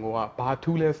mechanism ကိုကဘာ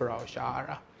ထူးလဲဆိုတာကိုရှာ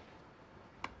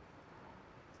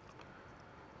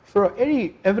ရတာဆိုတော့အဲ့ဒီ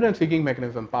evidence seeking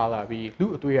mechanism ပါလာပြီးလူ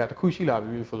အတွေ့အကြုံတစ်ခုရှိလာ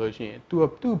ပြီဆိုလို့ရှိရင်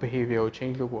သူ့ behavior ကို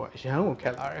change လုပ်ဖို့အရန်ကိုခ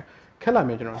က်လာတယ်ခက်လာ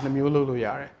မြင်ကျွန်တော်နှစ်မျိုးလုပ်လို့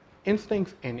ရတယ်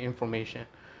instincts and information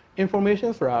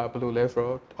ဆိုတာဘယ်လိုလဲဆို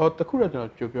တော့တခုတော့ကျွန်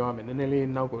တော်ပြောရမယ်နည်းနည်း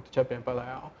လေးနောက်ကိုတစ်ချက်ပြန်ပတ်လို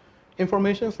က်အောင်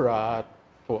information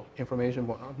ဆိုတာဟို information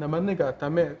ပေါ့နော်နံပါတ်1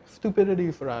ကဒါမဲ့ stupidity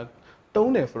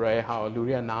ဆိုတာတုံးတယ်ဆိုရဲဟာကိုလူ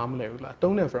တွေကနားမလဲဘူးလား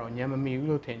တုံးတယ်ဆိုတာကိုညံမမီ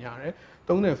ဘူးလို့ထင်ကြ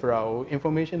တယ်တုံးတယ်ဆိုတာကို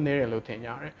information နည်းတယ်လို့ထင်ကြ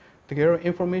တယ်တကယ်တော့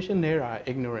information နည်းတာ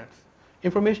ignorance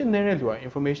information နည်းတဲ့လူက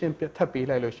information ထပ်ပေး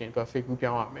လိုက်လို့ရှိရင်သူကစိတ်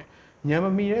ကူးပြောင်းရမယ်ညံ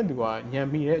မမီတဲ့လူ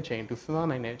ကညံမီတဲ့အချိန်သူစဉ်း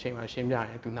စားနိုင်တဲ့အချိန်မှာရှ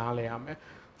င်းပြရင်သူနားလဲရမယ်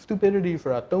stupidity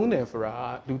ဆိုတာတုံးတယ်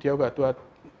ဆိုတာလူတယောက်က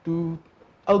သူ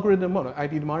algorithm ပေါ့နော်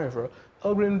IT တမားတယ်ဆိုတော့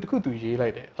algorithm တစ်ခုသူရေး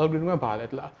လိုက်တယ် algorithm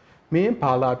ကဘာလဲတလားမ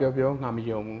င်းဘာလာပြောငါမ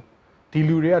ယုံဘူးဒီ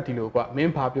လူတွေကဒီလိုကွာ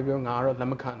မင်းဘာပြောငါကတော့လက်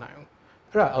မခံနိုင်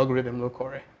ဘူးအဲ့ဒါ algorithm လို့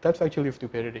ခေါ်တယ် that's actually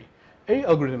stupidity အဲ့ဒီ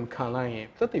algorithm ခံလိုက်ရင်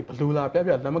သက်တည်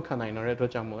ဘလူလာပြလက်မခံနိုင်တော့တဲ့အတွ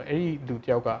က်ကြောင့်မို့အဲ့ဒီလူ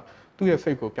တယောက်ကသူ့ရဲ့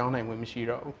fate ကိုပြောင်းနိုင်မှုမရှိ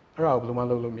တော့ဘူးအဲ့ဒါကိုဘယ်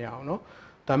လိုမှလုပ်လို့မရအောင်เนาะ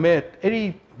ဒါပေမဲ့အဲ့ဒီ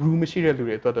rule မရှိ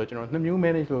တဲ့လူတွေအတွက်တော့ကျွန်တော်နှစ်မျိုး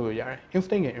manage လုပ်လို့ရတယ်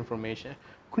instinct and information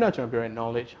ခုနကျွန်တော်ပြောတဲ့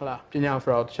knowledge ဟုတ်လားပညာ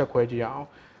ဆိုတော့တစ်ချက်ခွဲကြည့်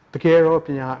အောင်တကယ်တော့ပ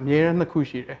ညာ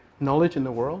အများကြီးနှစ်ခုရှိတယ် knowledge in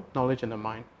the world knowledge in the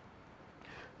mind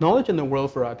knowledge in the world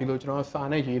ဆိုတာဒီလို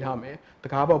ကျွန်တော်စာနဲ့ရေးထားမယ်တ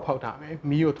ကားပေါက်ဖောက်ထား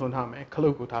မယ်မီးကိုထွန်းထားမယ်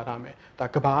ခလုတ်ကိုထားမယ်ဒါ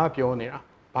ကဘာကပြောနေတာ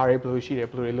ဘာတွေဘယ်လိုရှိ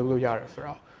တယ်ဘယ်လိုတွေလုပ်လို့ရတယ်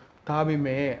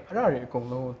ဆိုတော့ဒါပေမဲ့အဲ့ဒါတွေ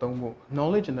အကုန်လုံးကိုသုံးဖို့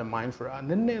knowledge in the mind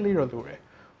ဆိုတာနည်းနည်းလေးတော့လိုတယ်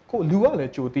ကိုလူက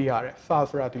လည်းကြိုသိရတယ်စာ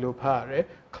ဆိုတာဒီလိုဖတ်ရ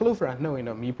တယ်ခလုတ်ဆိုတာနှုတ်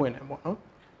ရင်တော့မီးပွင့်တယ်ပေါ့နော်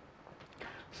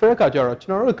ဆိုတဲ့အခါကျတော့ကျွန်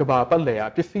တော်တို့ကဘာပတ်လဲ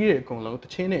ရပစ္စည်းတွေအကုန်လုံး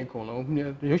တချင်းတွေအကုန်လုံး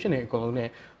ရုပ်ရှင်တွေအကုန်လုံး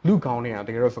နဲ့လူကောင်းနေတာတ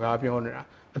ကယ်တော့စ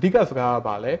ကားပြောနေတာအဓိကစကားက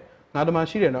ဘာလဲငါတမ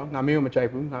ရှိတယ်နော်ငါမင်းကိုမကြိုက်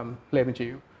ဘူးငါလှည့်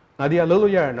မကြည့်ဘူးငါဒီက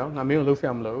လှုပ်လို့ရတယ်နော်ငါမင်းကိုလှုပ်ဆ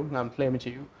ရာမလို့ငါလှည့်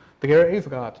မကြည့်ဘူးတကယ်အဲ့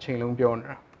စကားတစ်ချိန်လုံးပြောနေ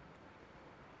တာ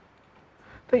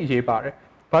သိရေးပါတယ်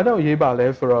ဘာကြောင့်ရေးပါ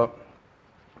လဲ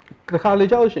ဆိုတော့တစ်ခါလေ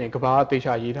ကြောက်ရှင်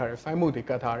ကဘာတေချာရေးထားတယ် file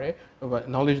တွေကတ်ထားတယ်ဟို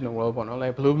knowledge in the world ပေါ့နော်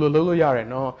like ဘယ်လိုလုပ်လို့ရတယ်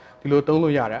နော်ဒီ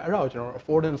လိုသုံးလို့ရတယ်အဲ့ဒါကိုကျွန်တော်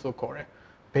affordance လို့ခေါ်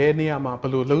တယ်ဘယ်နေရာမှာဘ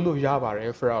ယ်လိုလုပ်လို့ရပါ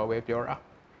တယ်ဆိုတာ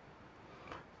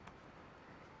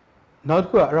ကိုပဲပြောတာနောက်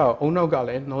တစ်ခုကအဲ့ဒါအုံနောက်က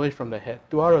လည်း knowledge from the head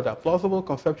သူကတော့ဒါ plausible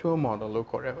conceptual model လို့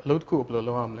ခေါ်တယ်အလုပ်တစ်ခုကိုဘယ်လိုလု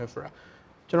ပ်ရမလဲ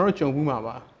ဆိုတာကျွန်တော်တို့ကြုံဘူးမှာ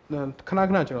ပါ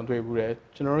ခဏကျွန်တော်တွေ့ဘူး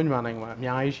တယ်ကျွန်တော်တို့မြန်မာနိုင်ငံမှာ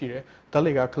အများကြီးရှိ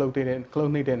တယ်ဓာတ်လေက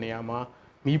ခလုတ်နေတဲ့နေရာ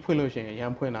မှာမီးဖွင့်လို့ရှိရင်ရ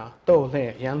မ်းဖွင့်တာတော့လှ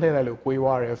ည့်ရမ်းလှည့်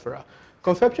လိုက်လို့ကွေးသွားတယ်ဆိုတာ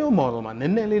conceptual model မှာန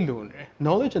ည်းနည်းလေးလိုနေတယ်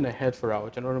knowledge in the head ဆိုတာကို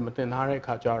ကျွန်တော်တို့မတင်ထားတဲ့အ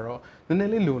ခါကျတော့နည်း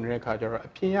နည်းလေးလိုနေတဲ့အခါကျတော့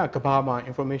အပြင်ကကဘာမှာ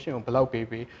information ကိုဘယ်လောက်ပေး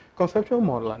ပြီး conceptual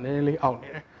model ကနည်းနည်းလေး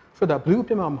အောက်နေတယ်ဆိုတော့ blue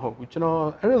ပြမမဟုတ်ဘူးကျွန်တော်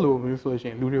အဲ့လိုမျိုးဆိုရှ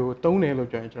င်လူတွေကိုတုံး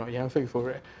တယ်လို့ပြောရင်ကျွန်တော်အ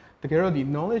ရင်စိတ်ဆိုးတယ်တကယ်တော့ဒီ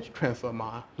knowledge transfer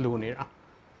မှာလိုနေတာ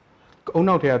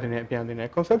အုံနောက်ထည့်ရတဲ့အပြန်တင်တယ်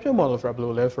conceptual model ဆိုတာဘယ်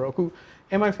လိုလဲဆိုတော့အခု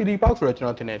MICD box ဆိုတော့ကျွန်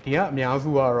တော်တင်တယ်ဒီကအများစု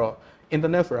ကတော့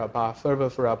internet ဆိုတာဘာ server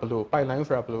ဆိုတာဘယ်လို pipeline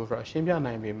ဆိုတာဘယ်လိုဆိုတာရှ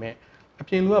င်းပြနိုင်ပေမဲ့အပြ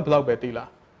င်လူကဘယ်လောက်ပဲသိလား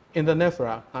internet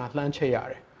ဆိုတာငါလှမ်းချက်ရတ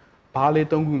ယ်ဘာ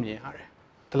လေးသုံးခုမြင်ရ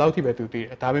တယ်ဒီလောက်ထိပဲသူသိ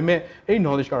တယ်ဒါပေမဲ့အဲ့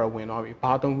knowledge ကတော့ဝင်သွား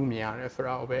ပြီဘာသုံးခုမြင်ရတယ်ဆို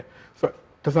တာကိုပဲဆိုတော့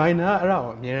designer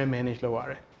အဲ့ဒါကိုအများနဲ့ manage လုပ်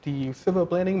ရတယ်ဒီ civil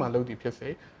planning မှာလုပ်တည်ဖြစ်စေ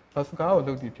ဘာစကား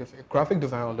ကိုလုပ်တည်ဖြစ်စေ graphic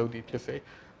design ကိုလုပ်တည်ဖြစ်စေ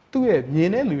သူ့ရဲ့မြ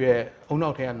င်တဲ့လူရဲ့အုံနော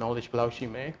က်ထဲက knowledge ဘယ်လောက်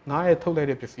ရှိမယ်ငါရဲ့ထုတ်လိုက်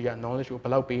တဲ့ပစ္စည်းက knowledge ကိုဘ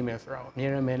ယ်လောက်ပေးမယ်ဆိုတာကိုအ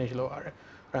များနဲ့ manage လုပ်ရတယ်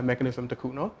အဲ့ mechanism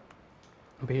တစ်ခုเนาะ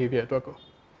behavior အတွက်ကို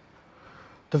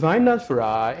designer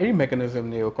ဆိုတာအဲ့ဒီ mechanism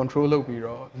တွေကို control လုပ်ပြီး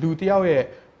တော့လူတစ်ယောက်ရဲ့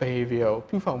behavior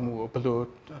ကိုပြုဖော်မှုကိုဘယ်လို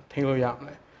ထိန်းလို့ရ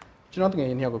မလဲကျွန်တော်တကယ်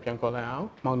ရင်းနှစ်ယောက်ကိုပြန်ခေါ်လိုက်အောင်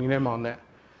မောင်နေနဲ့မောင်နဲ့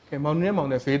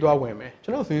မောင်နေနဲ့ဈေးသွားဝင်မယ်ကျွ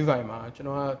န်တော်ဈေးဆိုင်မှာကျွန်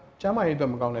တော်ကကျမ်းမာရေးအတွက်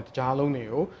မကောင်းတဲ့တကြားလုံးတွေ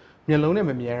ကို မျက်လုံး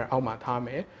နဲ့မမြင်ရအောက်မှာထား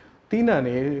မယ်တီးနံ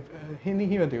နေဟင်း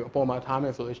ဟင်းတွေကိုအပေါ်မှာထားမ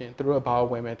ယ်ဆိုလို့ရှိရင်သူတို့ကဘာ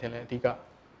ဝင်မယ်ထင်လဲအဓိ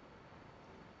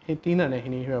ကဟင်းတီးနံနဲ့ဟ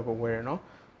င်းဟင်းကိုဝယ်ရနော်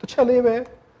တစ်ချက်လေးပဲ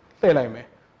လှည့်လိုက်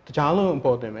မယ်တကြားလုံး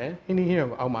အပေါ်တင်မယ်ဟင်းဟ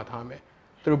င်းကိုအောက်မှာထားမယ်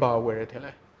သူတို့ဘာဝယ်ရ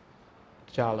ထင်လဲတ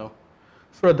ကြားလုံး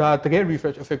ဆိုတော့ဒါတကယ်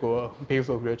research effect ကို base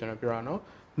လုပ်ပြီးတော့ကျွန်တော်ပြောရ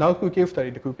အောင်နောက်တစ်ခု case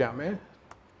study တစ်ခုပြမယ်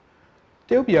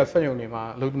တရုတ်ပြည်ဖက်ယုံတွေ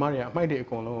မှာလူသမားတွေကအမိုက်တွေ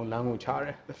အကုန်လုံးလမ်းကိုချ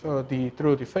တယ်ဆိုတော့သူ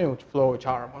တို့ဖက်ယုံ flow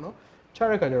ကိုချရမှာနော်ချရ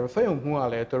တဲ့အခါကျတော့ဖက်ယုံမှုက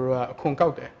လည်းသူတို့ကအခွန်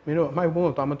ကောက်တယ်မင်းတို့အမိုက်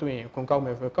ဘုံကိုသွားမတွေ့ရင်အခွန်ကောက်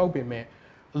မယ်ဆိုတော့ကောက်ပေမဲ့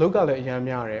အလုပ်ကလည်း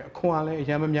အများများတယ်အခွန်ကလည်း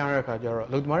အများမများတဲ့အခါကျတော့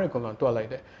လူသမားတွေအကုန်လုံးတွက်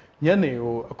လိုက်တယ်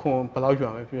ညနေကိုအခွန်ဘယ်လောက်ယူရ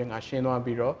မလဲဖြစ်ငါရှင်းသွား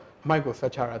ပြီးတော့အမိုက်ကိုဆ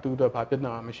က်ချတာသူ့အတွက်ဘာပြ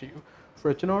ဿနာမှမရှိဘူး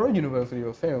ဆိုတော့ကျွန်တော်တို့ university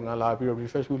ကိုဖက်ယုံကလာပြီးတော့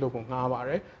research လုပ်ဖို့ငှား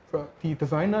ပါတယ်ဆိုတော့ဒီ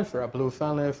designer ဆိုတာဘယ်လို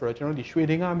fan လဲဆိုတော့ကျွန်တော်တို့ဒီရွှေ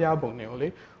ဒင်္ဂါများပုံတွေကိုလေ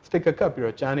sticker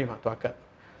ကပ်ပြီးတော့ကျန်းနေမှာတွားကပ်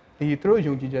ဒီသူတို့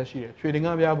ယုံကြည်ချက်ရှိတယ်ရွှေဒ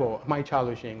င်္ဂါများပေါ်အ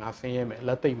မိုက်ချလို့ရှိရင်ငါဆင်းရဲမယ်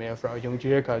လက်သိမ့်မယ်ဆိုတော့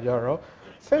ယုံကြည်တဲ့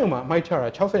အခါကျတော့ဖက်ယုံမှာအမိုက်ချတာ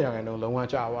60%လုံး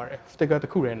ဝကျသွားတယ် sticker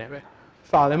တစ်ခုတည်းနဲ့ပဲ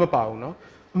စာလည်းမပါဘူးเนาะ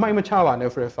အမိုက်မချပါနဲ့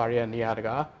ဆိုတဲ့စာရဲ့နေရာတ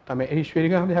ကာဒါပေမဲ့အဲ့ဒီရွှေ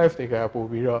ဒင်္ဂါများ sticker ပို့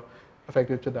ပြီးတော့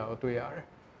effective ဖြစ်တာကိုတွေ့ရ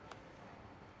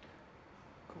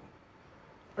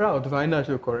တယ်အဲ့တော့ designer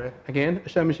ဆိုခေါ်တယ် again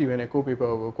အချက်မရှိဘဲနဲ့ကို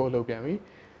paper ကိုကိုလုပ်ပြန်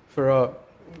ပြီဆိုတော့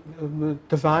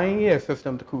design ရဲ့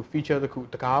system တခု feature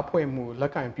တခုတကားဖွဲ့မှု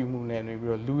လက်ကင်ပြုမှု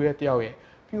နဲ့နေပြီးတော့လူရဲ့တယောက်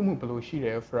ရဲ့ပြုမှုဘယ်လိုရှိ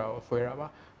တယ်ဆိုတာကိုဆွဲတာပါ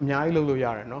အများကြီးလုပ်လို့ရ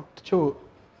တယ်เนาะတ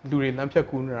ချို့လူတွေလမ်းဖြတ်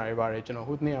ကူးနေတာတွေပါတယ်ကျွန်တော်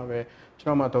ဟိုတနေ့ကပဲ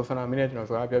ကျွန်တော်မှဒေါ်စနာမင်းနဲ့ကျွန်တော်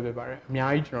စကားပြောပြပါတယ်အ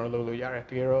များကြီးကျွန်တော်လုပ်လို့ရ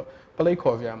တယ်တကယ်တော့ play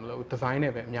ခေါ်စရာမလို design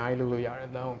နဲ့ပဲအများကြီးလုပ်လို့ရတယ်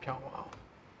လမ်းအောင်ဖြောင်း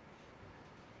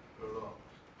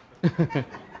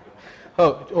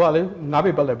အောင်ဟုတ်ဟိုကလေငါး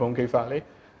ပေပတ်လက်ဘုံကိစ္စလေ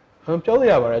ပြောလို့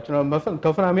ရပါတယ်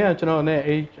ကျွန်တော်ဒေါ်ဖနာမင်းကကျွန်တော်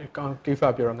နဲ့အဲ့ကိစ္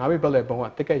စပြောတော့ငါးပေပတ်လက်ဘုံက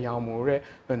တစ်ကက်ရောင်းမှုတဲ့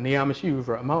နေရာမရှိ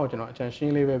ဘူးဆိုတော့အမကိုကျွန်တော်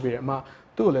အချန်ရှင်းလေးပဲပေးတယ်အ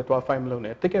မသူ့ကိုလည်းတွား fight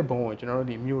မလုပ်နဲ့တစ်ကက်ဘုံကို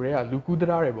ကျွန်တော်တို့ဒီမြို့တွေကလူ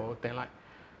ကူးတရားတွေပေါ်တင်လိုက်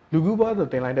လူကူးဘော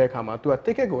ဆိုတင်လိုက်တဲ့အခါမှာ तू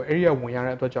ကတစ်ကက်ကို area ဝင်ရ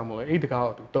တဲ့အတွက်ကြောင့်မလို့အဲ့ဒီတ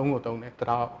ကားကို तू သုံး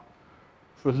တယ်တ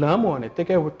ရားဆိုလမ်းပေါ်ကနေတစ်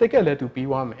ကက်လည်း तू ပြီး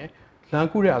သွားမယ်လ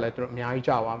မ်းကူးရလည်းသူတို့အများကြီး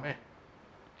ကြာသွားမယ်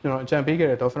ကျွန်တော်အချန်ပေးခဲ့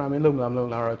တဲ့ဒေါ်ဖနာမင်းလုံးမလား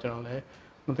မလုံးလားတော့ကျွန်တော်လ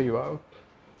ည်းမသိပါဘူး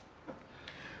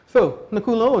so နှစ်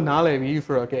ခုလုံးကိုနား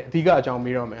လည်ပြီးဆိုတော့ကဲအဓိကအကြောင်း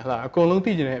ပြီးတော့မယ်ဟလာ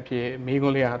အကုန်လုံးသိကျင်တဲ့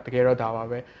အဖြစ်မိကုန်းလေးကတကယ်တော့ဒါပါ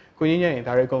ပဲကိုရင်းရင်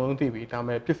ဒါတွေအကုန်လုံးသိပြီးဒါ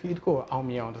မဲ့ပစ္စည်းတစ်ခုကို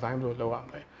အောင်မြင်အောင်ဒီဇိုင်းဘယ်လိုလုပ်ရမ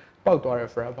လဲပေါက်သွားတယ်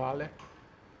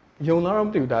ဆိုတာဘာလဲယုံလားတော့မ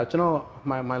သိဘူးဒါကျွန်တော်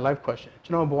my life question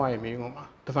ကျွန်တော်ဘဝရဲ့မိကုန်းမှာ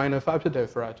designer ဖြစ်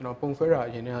တယ်ဆိုတာကျွန်တော်ပုံ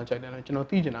ဆွဲတာအရင်တည်းကကြိုက်တယ်ကျွန်တော်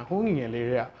သိကျင်တာဟိုးငငယ်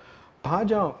လေးတွေ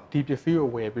ကဘာကြောင့်ဒီပစ္စည်းကို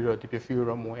ဝယ်ပြီးတော့ဒီပစ္စည်း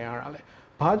ကိုတော့မဝယ်ရတာလဲ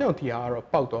ဘာကြောင့်ဒီဟာကတော့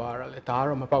ပေါက်သွားရတာလဲဒါ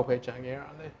ကတော့မပေါက်ပဲကြံခဲ့ရ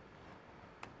တာလဲ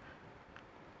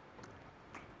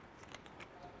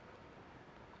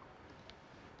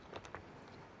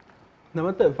နံ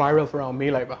ပါတ်1 viral for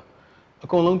အောင်မေးလိုက်ပါအ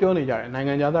ကုန်လုံးပြောနေကြတယ်နိုင်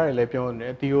ငံခြားသားတွေလည်းပြောနေ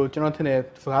တယ်ဒီကိုကျွန်တော်ထင်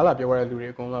တယ်စကားလာပြောရတဲ့လူတွေ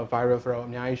အကုန်လုံး viral for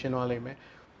အောင်အများကြီးရှင်းသွားလိမ့်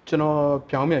မယ်ကျွန်တော်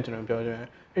ပြောင်းပြန်ကျွန်တော်ပြောချင်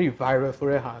အဲ့ဒီ viral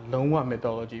ဆိုတဲ့ဟာလုံးဝ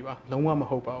methodology ပါလုံးဝမ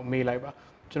ဟုတ်ပါဘူးမေး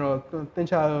လိုက်ပါကျွန်တော်သင်္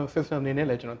ချာ system နေ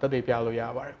နဲ့လည်းကျွန်တော်တက်သေးပြလို့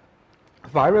ရပါတယ်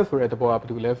virus ဆိုတဲ့သဘော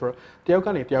ကဘာတူလဲဆိုတော့တယောက်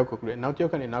ကနေတယောက်ကိုကူတယ်နောက်တယော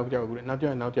က်ကနေနောက်တယောက်ကိုကူတယ်နောက်တ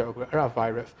ယောက်နောက်တယောက်ကိုကူတယ်အဲ့ဒါ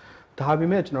virus ဒါပေ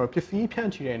မဲ့ကျွန်တော်ပစ္စည်းဖြန့်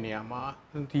ချီတဲ့နေရာ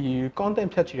မှာဒီ content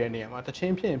ဖြန့်ချီတဲ့နေရာမှာ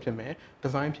တချင်းဖြစ်ရင်ဖြစ်မယ်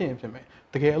design ဖြစ်ရင်ဖြစ်မယ်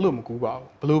တကယ်အဲ့လို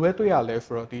မကူပါဘူးဘယ်လိုပဲတွေ့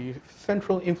ရလဲဆိုတော့ဒီ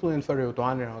central influencer တွေကို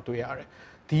တွားနေတာကိုတွေ့ရ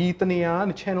တယ်ဒီတနေရာ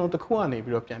ကနေ channel တစ်ခုကနေ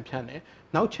ပြီးတော့ပြန်ဖြန့်တယ်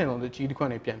နောက် channel တစ်ကြီးတစ်ခု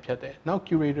ကနေပြန်ဖြတ်တယ်နောက်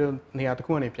curator နေရာ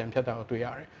တစ်ခုကနေပြန်ဖြတ်တာကိုတွေ့ရ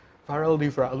တယ် virality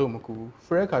ဆိုတာအဲ့လိုမကူ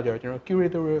ဆိုတဲ့အခါကျတော့ကျွန်တော်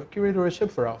curatorship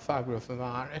ဆိုတာစပြီးတော့စဉ်း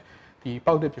စားရ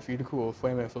တယ်ဒီပေါက်တဲ့ပစ္စည်းတစ်ခုကို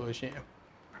ဆွဲမယ်ဆိုလို့ရှိ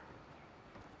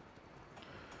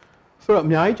ရင်ဆိုတော့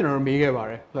အများကြီးကျွန်တော်တို့မေးခဲ့ပါ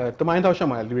တယ်တမိုင်း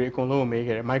တောက်ရှောက်မှာလူတွေအကုန်လုံးကိုမေး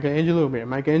ခဲ့တယ် Michelangelo မေးတယ်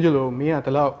Michelangelo မင်း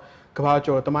ကဒီလောက်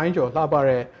ကဘာကျော်တမိုင်းကျော်လှ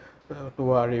ပတဲ့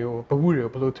ဟိုဟာတွေကိုဘဝတွေ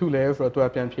ကိုဘယ်လိုထုလဲဆိုတော့သူ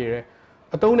ကပြန်ဖြေ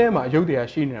တယ်အတုံးထဲမှာအယုတ်တရား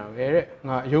ရှိနေတာပဲတဲ့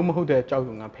ငါအယုတ်မဟုတ်တဲ့ကြောက်က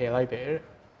ငါဖယ်လိုက်တယ်တဲ့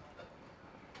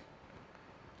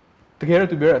တကယ်တော့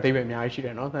သူပြောတဲ့အသေးပဲအများကြီးရှိတ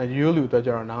ယ်နော်ရိုးလူတော့ကျ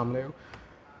တော့နားမလဲ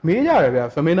ဘူးမေးကြ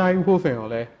တယ်ဗျသမင်းတိုင်းဥဖို့ဖင်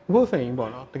ကိုလည်းဥဖို့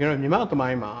ဖင်ကြီးပေါ့နော်တကယ်တော့မြန်မာသ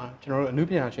မိုင်းမှာကျွန်တော်တို့အမှု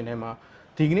ပညာရှင်တွေ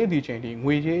မှာဒီကနေ့ဒီချိန်ဒီ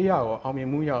ငွေကြေးအရာကိုအောင်မြင်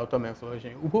မှုအရာကိုတွက်မယ်ဆိုလို့ရှိ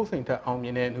ရင်ဥဖို့ဖင်ထက်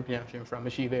အောင်မြင်တဲ့အမှုပညာရှင်ဆိုတာ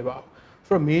မရှိသေးပါဘူး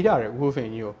ဆိုတော့မေးကြတယ်ဥဖို့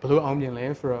ဖင်ကြီးကိုဘယ်လို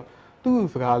အောင်မြင်လဲဆိုတော့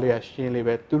သူ့စကားလေးကရှင်း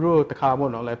လေးပဲသူတို့တခါပေါ့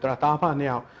နော်လဲတားဖနှစ်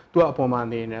ယောက်သူကအပေါ်မှာ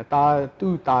နေနေတာ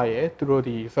သူ့တား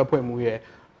ရဲ့သူတို့ဒီဇက်ဖွဲ့မှုရဲ့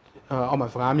အောက်မှာ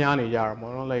စကားများနေကြတာ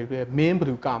ပေါ့နော်လိုက်မင်းဘယ်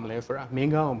သူကမလဲဆိုတာမ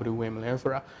င်းကောင်းအောင်ဘယ်သူဝင်မလဲဆို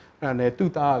တာအဲ့ဒါနဲ့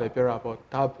သူ့သားကလ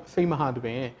ည်းပြောတာပေါ့ဒါစိတ်မဟာတပ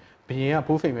င်ဘယင်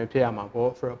ကဘိုးဖိန်ပဲဖြစ်ရ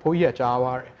မှာပေါ့ဆိုတော့ဘိုးကြီး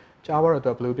ကကြားသွားတယ်ကြားသွား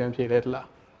တော့ဘယ်လိုပြန်ဖြေလဲတ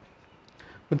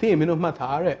လားမသိရင်မ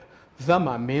င်းတို့မှတ်ထားတဲ့ဇက်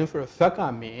မှာမင်းဆိုတော့ဇက်က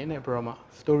မင်းနဲ့ bro မှာ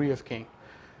story of king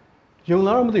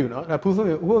ယုံလားတော့မသိဘူးနော်ဒါဖူးဆို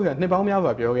ရင်ဥပမာနှစ်ပေါ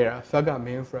င်းများစွာပြောခဲ့တာဇက်ကမ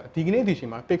င်းဆိုတာဒီကနေ့ဒီ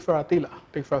ချိန်မှာ Pixar သိလား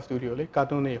Pixar Studio လေကာ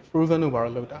တွန်းတွေ Frozen တို့ဘာ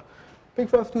လို့လုပ်တာ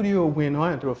Pixar Studio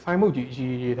ဝင်သွားရင်သူတို့ file မုတ်ကြီး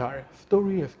ရေးထားတယ်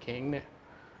story of king နဲ့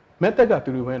method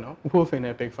ကတူတူပဲနော်ဥဖို့ဖိန်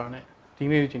နဲ့ Pixar နဲ့ဒီ ဒီ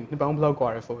နေ့ချင်းနှစ်ပေါင်းဘယ်လောက်กว่า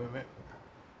လဲဆိုပေမဲ့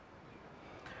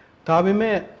ဒါပေ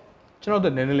မဲ့ကျွန်တော်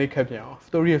တို့နည်းနည်းလေးခက်ပြန်အောင်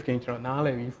story of game ကျွန်တော်နား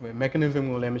လည်ပြီးဆိုပေမဲ့ mechanism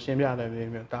ကိုလည်းမရှင်းပြနိုင်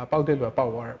ဘူးမျိုးဒါပေါက်တဲ့လူကပေါ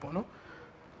က်သွား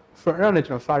တယ်ပေါ့နော်ဆိုတော့အဲ့ဒါနဲ့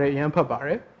ကျွန်တော်စာရေးအရင်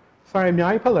ဖတ်ပါတယ်စာရေးအ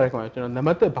များကြီးဖတ်လာတဲ့ကောင်ကျွန်တော်နံ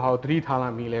ပါတ်1ဘာကိုသတိ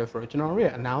ထားလာမိလဲဆိုတော့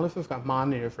ကျွန်တော်တို့ရဲ့ analysis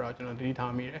ကမှားနေတယ်ဆိုတော့ကျွန်တော်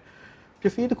သတိထားမိတယ်ပစ္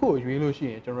စည်းတစ်ခုကိုရွေးလို့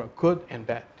ရှိရင်ကျွန်တော်တို့ good and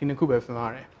bad ဒီနှစ်ခုပဲစဉ်း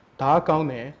စားရတယ်ဒါကကောင်း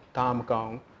တယ်ဒါကမကော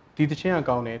င်းဒီတစ်ချင်းက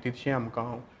ကောင်းတယ်ဒီတစ်ချင်းကမကော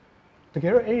င်းတ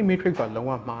ကယ်တော့အဲ့ဒီ matrix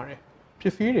ကလုံးဝမှားတယ်ပစ္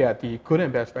စည်းတွေကဒီ good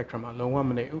and bad spectrum မှာလုံးဝ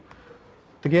မနေဘူး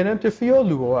တကယ်တမ်းပစ္စည်းရော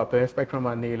လူရောကဘယ် spectrum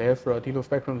မှာနေလဲဆိုတော့ဒီလို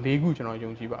spectrum ၄ခုကျွန်တော်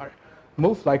ယုံကြည်ပါတယ်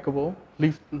most likable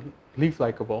least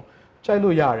likable ကြိုက်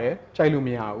လို့ရတယ်ကြိုက်လို့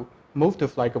မရဘူး most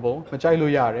dislikable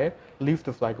မကြိုက်လို့ရတယ် least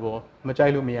dislikable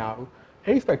မကြိုက်လို့မရဘူး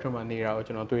အဲ့ဒီ spectrum မှာနေတာကို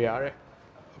ကျွန်တော်တွေ့ရ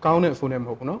တယ်အကောင်းနဲ့အဆိုးနဲ့မ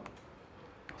ဟုတ်ဘူးเนา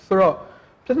ะဆိုတော့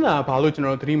ပြဿနာကဘာလို့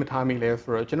ကျွန်တော်တို့သတိမထားမိလဲ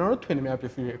ဆိုတော့ကျွန်တော်တို့ထွင်နေမြ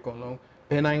ပစ္စည်းတွေ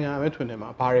အကုန်လုံးဘယ်နိုင်ငံပဲထွင်နေမှာ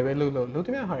ဘာတွေပဲလုပ်လို့တ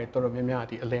မဟာတွေတော်တော်များများ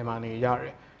ဒီအလယ်မှာနေရ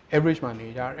တယ် average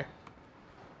မှာနေရ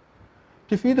တယ်ပ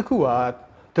စ္စည်းတစ်ခုက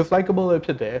dislikable ဖြ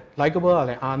စ်တယ် likable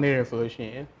ကလည်းအားနေတယ်ဆိုလို့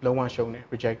ရှိရင်လုံးဝရှုံးတယ်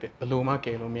rejected ဘယ်လိုမှ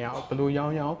ကယ်လို့မရဘူးဘယ်လို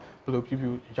ရောင်းဘယ်လို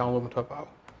ဖြူရောင်းလို့မထွက်ပါ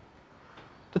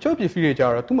ဘူးတချို့ပစ္စည်း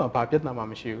တွေကြတော့သူ့မှာဘာပြဿနာမှ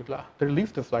မရှိဘူးလား the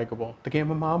least dislikable တကယ်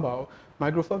မမှားပါဘူး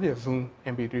Microsoft ရဲ့ Zoom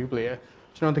MP3 player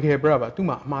ကျွန်တော်တကယ်ပြပါသူ့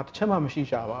မှာအမှားတစ်ချက်မှမ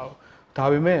ရှိရှာပါ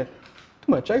ဘူးဒါပေမဲ့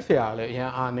သူ့မှာကြိုက်စရာလည်းအ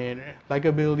ရင်အားနေတယ်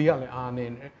likability ကလည်းအားနေ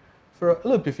တယ်ဆိုတော့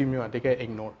အဲ့လိုပစ္စည်းမျိုးကတကယ်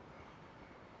ignore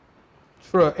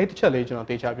ဆိုတော့အဲ့တစ်ချက်လေး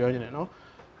ကျွန်တော်တေချာပြောချင်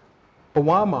တယ်နော်ဘ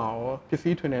ဝမှာရောပစ္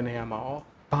စည်းထွင်တဲ့နေရာမှာ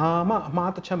ရောဘာမှအ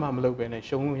မှားတစ်ချက်မှမလုပ်ဘဲ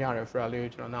နဲ့ရှုံးလို့ရတယ်ဆိုတာလေး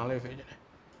ကိုကျွန်တော်နားလည်စေချင်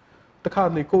တယ်တခါ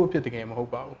တလေကိုယ့်အဖြစ်တကယ်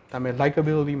မဟုတ်ပါဘူးဒါပေမဲ့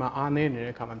likability မှာအားနေနေ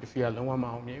တဲ့အခါမှာပစ္စည်းကလုံးဝ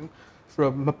မအောင်မြင်ဘူးဆို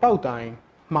တော့မပေါက်တိုင်း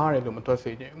မှားတယ်လို့မတွက်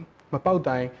စေချင်ဘူးမ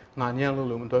ပေါက်တိုင်းငါညံ့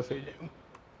လို့မတွက်စေချင်ဘူး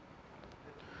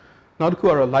နောက်တစ်ခု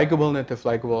ကတော့ likable နဲ့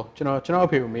dislikable ကျွန်တော်အ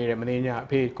ဖေကိုမေးတယ်မနေ့ည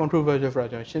အဖေ controversial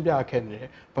ဆိုတာကျွန်တော်ရှင်းပြခဲ့နေ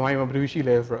တယ်ဘာမှမဘူးရှိ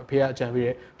လဲဆိုတော့အဖေကအကြံပေး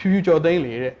တယ်ဖြူဖြူကြော်သိ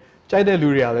မ်းလေတဲ့ကြိုက်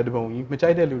တဲ့လူတွေကလည်းတပုံကြီးမကြို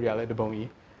က်တဲ့လူတွေကလည်းတ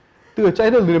ပုံကြီးသူကကြို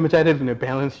က်တဲ့လူတွေမကြိုက်တဲ့လူတွေ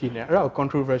balance ရှိနေအဲ့ဒါကို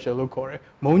controversial လို့ခေါ်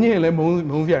တယ်မုန်းရင်လ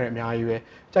ည်းမုန်းစရာတွေ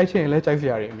အများကြီးပဲကြိုက်ချင်ရင်လည်းကြိုက်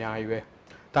စရာတွေ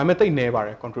အများကြီးပဲဒါပေမဲ့တိတ်နေပါ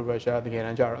တယ် controversial တကယ်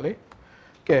တမ်းကြတော့လေ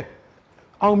ကဲ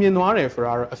အောင်မြင်သွားတယ်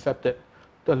ဆိုတာတော့ accepted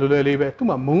သူလွယ်လွယ်လေးပဲသူ့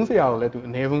မှာမုန်းစရာကိုလည်းသူ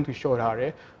အနည်းဆုံးသူ short ထားတ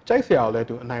ယ်ကြိုက်စရာကိုလည်း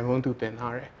သူအနိုင်ဆုံးသူ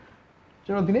တင်ထား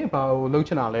တယ်ကျွန်တော်ဒီနေ့ဘာကိုလုပ်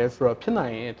ချင်တာလဲဆိုတော့ဖြစ်နို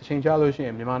င်ရင်တစ်ချိန်ကြာလို့ရှိရ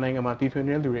င်မြန်မာနိုင်ငံမှာ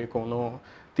တည်ထွင်နေတဲ့လူတွေအကုန်လုံး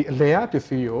ဒီအလဲအပစ္စ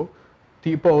ည်းကို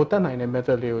ဒီအပေါ်တက်နိုင်တဲ့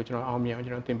method လေးကိုကျွန်တော်အောင်မြင်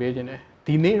အောင်ကျွန်တော်သင်ပေးခြင်းတယ်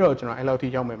ဒီနေ့တော့ကျွန်တော်အဲ့လောက်ထိ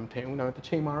ရောက်မယ်မထင်ဘူးဒါပေမဲ့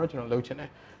တစ်ချိန်မှာတော့ကျွန်တော်လုပ်ချင်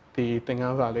တယ်ဒီသင်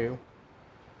ခန်းစာလေးကို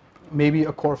maybe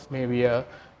a course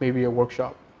maybe a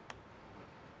workshop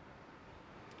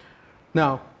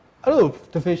now အဲ့လို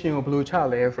definition ကိုဘယ်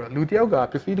လိုချလဲဆိုတော့လူတစ်ယောက်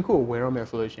ကပစ္စည်းတစ်ခုကိုဝယ်ရ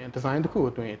မယ်ဆိုလို့ရှိရင် design တစ်ခုကို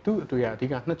တွင်သူ့အတွေ့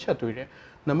အဓိကနှစ်ချက်တွေ့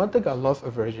တယ်နံပါတ်1က loss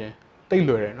aversion တိတ်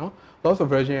လွယ်တယ်နော် loss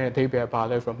aversion ရဲ့အဓိပ္ပာယ်ဘာ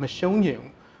လဲဆိုတော့မ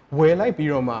ရှုံးချင်ဘူးဝယ်လိုက်ပြီး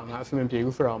တော့မှငါအဆင်မပြေ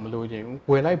ဘူးဆိုတာကိုမလိုချင်ဘူး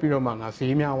ဝယ်လိုက်ပြီးတော့မှငါ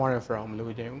ဈေးများသွားတယ်ဆိုတာကိုမလို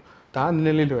ချင်ဘူးဒါကနည်း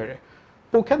နည်းလေးလွယ်တယ်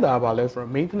ပိုခက်တာကဘာလဲဆိုတော့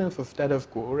maintenance of status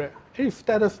ကိုတဲ့အဲ့ဒီ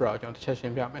status ဆိုတာကိုကျွန်တော်တစ်ချက်ရှ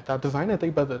င်းပြမယ်ဒါ design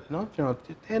နဲ့တိတ်ပတ်သက်တယ်နော်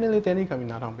ကျွန်တော်နည်းနည်းလေး technique ခံပြီး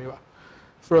နားထောင်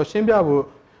ပေးပါဆိုတော့ရှ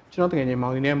င်းပြဖို့ကျွန်တော်တကယ်ချင်းမော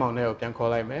င်နေနဲ့မောင်နဲ့ကိုပြန်ခေါ်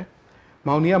လိုက်မယ်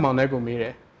မောင်နေကမောင်နဲ့ကိုမေး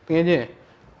တယ်တကယ်ချင်း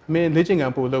မင်းလေ့ကျင့်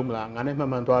ခန်းပို့လုပ်မလားငါ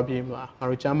နဲ့မှန်မှန်သွားပြေးမ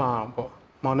လားငါတို့ကျမ်းမာ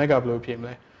အောင်ပေါ့မောင်နဲ့ကဘယ်လိုဖြေမ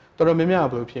လဲတော်တော်များများ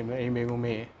ဘယ်လိုဖြေမလဲအိမ်မေ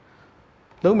ကိုမေး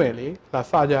လုံး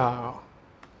မယ်လေလာစကြ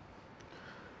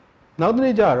အောင်နောက်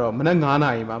တစ်နေ့ကျတော့မနက်9 နာ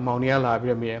ရီမှာမောင်နေ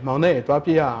ကလာပြီးတော့မေးတယ်မောင်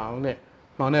နဲ့သွားပြေးရအောင်တဲ့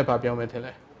မောင်နဲ့ဘာပြောမယ်ထင်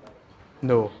လဲ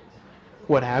no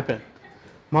what happened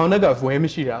မောင်နဲ့ကဝဲမ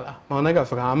ရှိတာလားမောင်နဲ့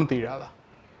ကစကားမသိတာ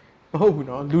လားမဟုတ်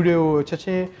ဘူးနော်လူတွေ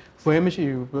ကိုချက်ချင်းဝဲမရှိ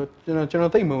ဘူးကျွန်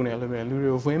တော်သိမုံတယ်လို့ပြောလူ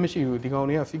တွေကိုဝဲမရှိဘူးဒီကောင်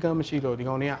တွေကစီကံမရှိလို့ဒီ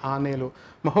ကောင်တွေကအားနေလို့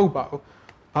မဟုတ်ပါဘူး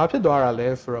ဘာဖြစ်သွားတာ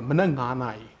လဲဆိုတော့မနက်9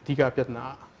 နာရီအဓိကပြ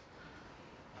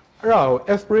ဿနာအဲ့ဒါကို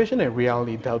aspiration နဲ့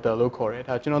reality delta လို့ခေါ်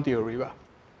တယ်ဒါကျွန်တော် theory ပါ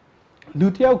လူ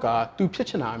တစ်ယောက်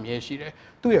ကသူဖြစ်ချင်တာအမြဲရှိ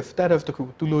တယ်သူ့ရဲ့ status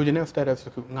တစ်ခုသူလိုချင်တဲ့ status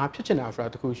တစ်ခုငါဖြစ်ချင်တာဆိုတာ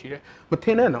တစ်ခုရှိတယ်မ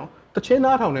ထင်နဲ့နော်တချင်း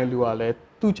နားထောင်တဲ့လူကလည်း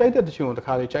သူကြိုက်တဲ့တချင်းကို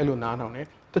တစ်ခါလေကြိုက်လို့နားထောင်တယ်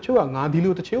တချို့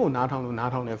ကငါဒီလိုတချင်းကိုနားထောင်လို့နား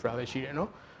ထောင်တယ်ဆိုတာလည်းရှိ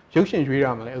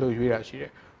တယ်နော်ရုပ်ရှင်ရွေးတာမလဲအဲ့လိုရွေးတာရှိတယ်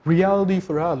reality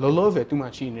ဆိုတာလောလောဆယ်သူ့မှာ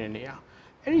ရှိနေတဲ့နေရာ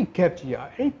အဲ့ဒီ gap ကြီးอ่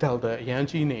ะအဲ့ဒီ delta အရန်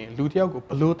ကြီးနေရင်လူတစ်ယောက်ကို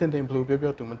ဘလို့တင်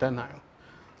ဘလို့ပြောသူမတတ်နိုင်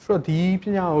ဘူးဆိုတော့ဒီ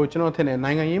ပညာကိုကျွန်တော်ထင်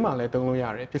တယ်နိုင်ငံရေးမှာလည်းသုံးလို့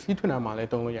ရတယ်ပစ္စည်းထွင်တာမှာလည်း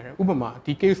သုံးလို့ရတယ်ဥပမာ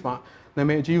ဒီ case မှာနာမ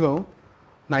ည်အကြီးဆုံး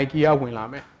Nike ကဝင်လာ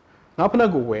မယ်နောက်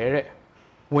ဖက်ကိုဝယ်တဲ့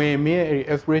ဝင်မင်းရဲ့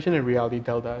aspiration and reality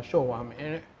delta ရှော့သွားမယ်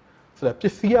တဲ့ဆိုတော့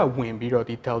ပစ္စည်းက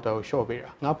ဝင်ပြီးတော့ဒီ delta ကိုရှော့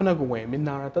ပေးတာနောက်ဖက်ကိုဝင်မ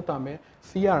င်းနာရတက်တာမယ်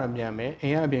စီးရတာမြန်မယ်အ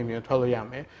င်ရအပြင်ထွက်လို့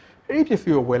ရမယ်အဲ့ဒီပစ္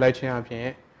စည်းကိုဝယ်လိုက်ခြင်း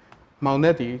အပြင်မောင်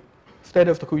နဲ့ဒီ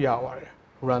status တစ်ခုရသွားတယ်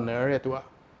runner တဲ့သူက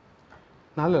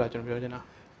နားလည်လားကျွန်တော်ပြောချင်တာ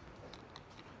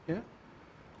yeah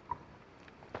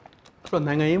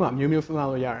ဆိုတော့နိုင်ငံရေးမှာမျိုးမျိုးစဉ်း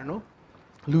စားလို့ရ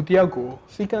တယ်နော်လူတစ်ယောက်ကို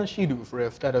စီကံရှိသူဆိုတဲ့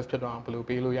status ဖြစ်သွားအောင်ဘယ်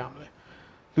လိုပေးလို့ရမလဲ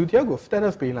လူတယောက်ကို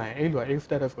status ပေးလိုက်ရင်အဲ့လိုအဲ့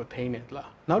status ကိုထိန်းနေ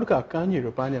လားနောက်တစ်ခါက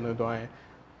မ်းကြီးတို့ပန်းညံလို့တော့ရင်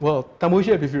well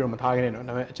တမိုးရှိတဲ့ behaviour မထားခဲ့နဲ့နော်ဒါ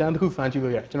ပေမဲ့အကျန်းတစ်ခု fan ကြ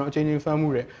ည့်လို့ရတယ်ကျွန်တော်အချိန်ချင်း fan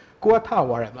မှုတယ်ကိုက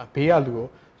ထသွားတယ်မလားဘေးကလူ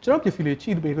ကိုကျွန်တော်ပစ္စည်းလေးကြ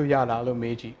ည့်ပေးလို့ရလားလို့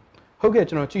မေးကြည့်ဟုတ်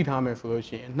ကဲ့ကျွန်တော်ကြည့်ထားမယ်ဆိုလို့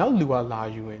ရှိရင်နောက်လူကလာ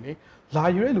ယူ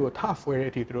ရင်လေလာယူတဲ့လူကိုထဆွဲတဲ့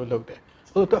အထိသူတို့လုပ်တယ်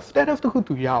ဟို status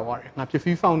တစ်ခုသူရသွားတယ်ငါပစ္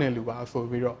စည်းဖောင်းတဲ့လူပါဆို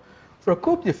ပြီးတော့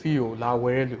ဆိုတော့ကိုပစ္စည်းကိုလာ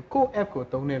ဝယ်တဲ့လူကို app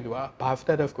ကိုသုံးတဲ့လူကဘာ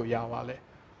status ကိုရသွားလဲ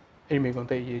အဲ့ဒီမိကုံ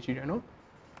တိတ်ရေးကြည့်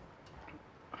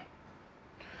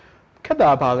တယ်နော်ခက်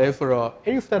တာပါလဲ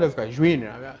ဆိုတော့အဲ့ status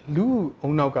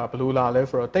ကရွေးနေတာဗျလူအုံနောက်က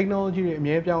ဘလို့လာလဲဆိုတော့ technology တွေအ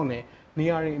များပြော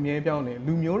င်းနေနေရာတွေအများပြောင်းနေ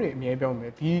လူမျိုးတွေအများပြောင်းနေ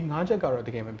ဒီ၅ချက်ကတော့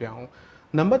တကယ်မပြောင်း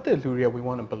နံပါတ်1လူတွေ we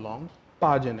want to belong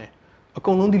ပါခြင်းတယ်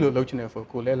အကုန်လုံးဒီလိုလုပ်ချင်တယ်ဆို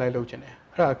ကိုလည်းလိုက်လုပ်ချင်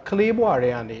တယ်အဲ့ဒါကလေးဘွား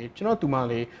တွေကနေကျွန်တော်တူမ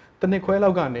လေးတနစ်ခွဲ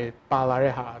လောက်ကနေပါလာ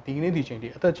တဲ့ဟာဒီနေ့ဒီ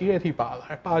ချိန်ထိအသက်ကြီးတဲ့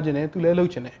အထိပါလာတယ်ပါခြင်းတယ်သူလည်းလုပ်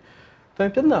ချင်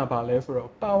တယ်ဒါပြဿနာပါလဲ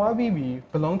ဆိုတော့ပါဝါပြီး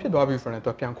belong ဖြစ်သွားပြီဆို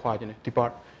ရင်တော့ပြန်ခွာခြင်းတယ်ဒီ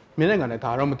part မင်းနဲ့ကနေ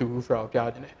ဒါတော့မတူဘူး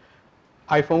ဆိုတော့ပြခြင်းတယ်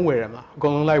iPhone ဝယ်ရမှာအကု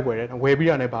န်လုံးလိုက်ဝယ်တယ်ဝယ်ပြီး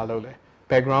တာနဲ့ဘာလုပ်လဲ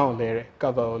background ကိုလဲတယ်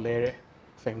cover ကိုလဲတယ်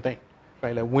same thing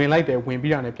right လဲဝင်လိုက်တယ်ဝင်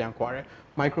ပြီးတာနဲ့ပြန်ခွာတယ်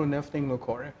micro nesting လို့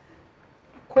ခေါ်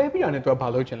တယ်ခွဲပြီးတာနဲ့သူကဘာ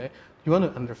လုပ်ချင်လဲ you want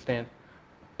to understand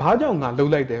ဘာကြောင့်ငါလှု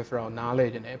ပ်လိုက်တယ်ဆိုတော့နားလဲ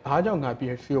ခြင်းတယ်ဘာကြော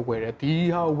င့်ငါပြီး feel ဝယ်တယ်ဒီ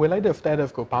ဟာဝယ်လိုက်တဲ့ status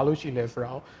ကိုဘာလို့ရှိလဲ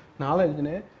ဆိုတော့နားလဲခြ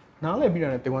င်းတယ်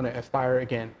နားလဲပြီးတာနဲ့ they want to aspire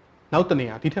again နောက်တနေ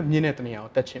ရာဒီထက်မြင့်တဲ့တနေရာ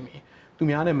ကိုတက်ချင်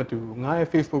ပြီသူများနဲ့မတူငါရဲ့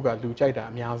Facebook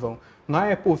ကလူကြိုက်တာအများဆုံးငါ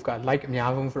ရဲ့ post က like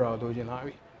အများဆုံးဆိုတော့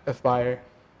လိုချင်လာပြီ aspire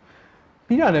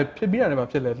ပြီးတာနဲ့ဖြစ်ပြီးတာနဲ့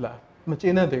မဖြစ်လဲလားမကျေ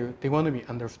နပ်သေးဘူး they want to be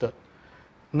understood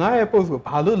ငါရဲ့ post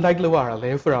ကိုဘာလို့ like လုပ်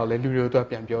ရတာလဲဆိုတော့လေလူတွေကို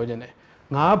ပြန်ပြောခြင်းတယ်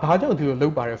ငါဘာကြောင့်ဒီလိုလု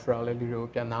ပ်ပါရဲဆိုတော့လေလူတွေ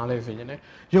ကိုပြန်နားလဲစေခြင်းတယ်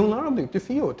ယုံလားတော့မသိဘူးပစ္စ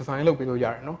ည်းကို design လုပ်ပေးလို့ရ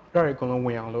တယ်နော်အဲ့ဒါတွေအကုန်လုံး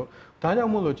ဝင်အောင်လို့ဒါကြော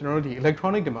င့်မို့လို့ကျွန်တော်တို့ဒီ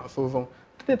electronic တွေမှာ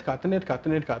အဆိုးဆုံးတစ်နှစ်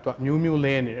တစ်ခါတော့မျိုး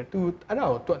မျိုးလဲနေတယ်သူ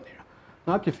အဲ့ဒါကိုတွက်နေတာ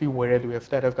ငါပစ္စည်းဝယ်တဲ့လူရဲ့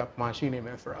status ကမရှိနေမ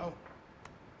ယ်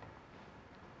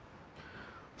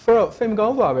ဆိုတော့ဆိုတော့ same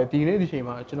ကောင်းစွာပဲဒီနေ့ဒီ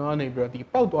ချိန်မှာကျွန်တော်ကနေပြီးတော့ဒီ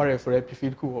ပေါက်သွားတယ်ဆိုတဲ့ပစ္စ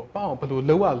ည်းတစ်ခုကိုပေါက်အောင်ဘယ်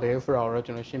လိုလုပ်ရလဲ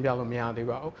ဆိုတော့ကျွန်တော်ရှင်းပြလို့မရသေး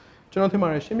ပါဘူးကျွန်တော်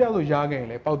ထင်ပါတယ်ရှင်းပြလို့ရခဲ့ရင်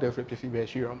လည်းပေါက်တယ်ဆိုတဲ့ပစ္စ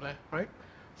ည်းပဲရှိရောမလဲ right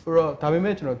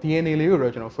ဆိုတော့ဒါပေမဲ့ကျွန်တော် DNA လေးကို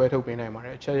တော့ကျွန်တော်ဆွဲထုတ်ပေးနိုင်ပါ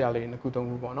တယ်အချက်အရာလေးနှစ်ခုသုံး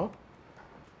ခုပေါ့နော်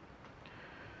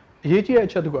အရေးကြီးတဲ့အ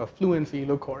ချက်တစ်ခုက fluency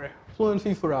လို့ခေါ်တယ်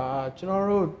fluency ဆိုတာကျွန်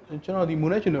တော်ဒီ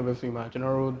Monash University မှာကျွန်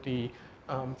တော်တို့ဒီ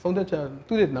ဖုန်းသက်ချက်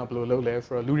သူ့တဲ့နာဘယ်လိုလုပ်လဲ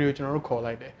ဆိုတော့လူတွေကိုကျွန်တော်တို့ခေါ်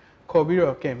လိုက်တယ်ခေါ်ပြီး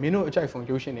တော့ကဲမင်းတို့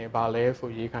အကြိုက်ဆုံးရုပ်ရှင်တွေပါလဲ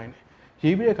ဆိုရေးခိုင်း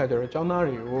တယ်ရေးပြီးတဲ့အခါကျတော့ကျောင်းသား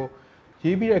တွေကို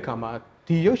ရေးပြီးတဲ့အခါမှာ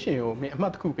ဒီရုပ်ရှင်ကိုမင်းအမှ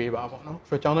တ်တစ်ခုပေးပါပေါ့နော်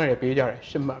ဆိုတော့ကျောင်းသားတွေပေးကြတယ်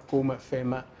10မှတ်9မှတ်10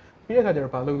မှတ်ပြီးတဲ့အခါကျ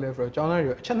တော့ဘာလုပ်လဲဆိုတော့ကျောင်းသားတွေ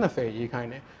ကိုအချက်20ရေးခို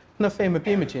င်းတယ်20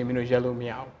မပြည့်မချင်းမင်းတို့ရက်လို့မ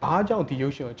ရဘူးဘာကြော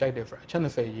င့်ဒီရုပ်ရှင်ကိုကြိုက်တယ်ဆိုတော့အချက်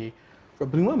20ရေးဆိုတော့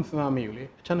ဘယ်သူမှမစမ်း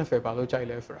မယူလေအချက်20ဘာလို့ကြိုက်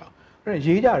လဲဆိုတော့အဲ့ဒါ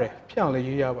ရေးကြတယ်ဖြစ်အောင်လ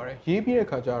ည်းရေးရပါတယ်ရေးပြီးတဲ့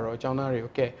အခါကျတော့ကျောင်းသားတွေ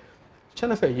ကိုကဲအချက်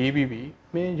20ရေးပြီးပြီ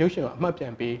မင်းရုပ်ရှင်ကိုအမှတ်ပြ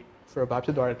န်ပေးဆိုတော့ဘာဖြ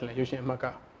စ်သွားတယ်လဲရုပ်ရှင်အမှတ်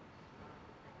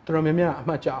ကတော်တော်များများအ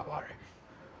မှတ်ကျပါ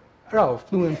တယ်အဲ့ဒါကို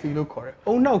fluency လို့ခေါ်တယ်။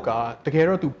အုံနောက်ကတ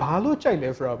ကယ်တော့ तू ဘာလို့ကြိုက်လဲ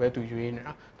ဆိုတော့ပဲ तू ရွေးနေ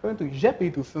တာ။ဒါပေမဲ့ तू ရက်ပြီး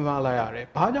तू စဉ်းစားလိုက်ရတယ်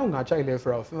။ဘာကြောင့်ငါကြိုက်လဲဆို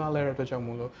တော့စဉ်းစားလိုက်တဲ့အတွက်ကြော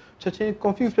င့်မို့လို့ချက်ချင်း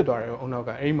confuse ဖြစ်သွားတယ်အုံနောက်က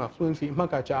အဲ့ဒီမှာ fluency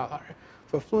အမှတ်ကကျလာတယ်။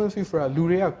ဆိုတော့ fluency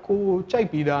ဆိုတာလူတွေကကိုကြိုက်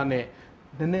ပြီးသားနဲ့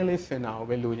နည်းနည်းလေးစင်တာ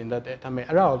ကိုပဲလိုချင်တတ်တယ်။ဒါပေ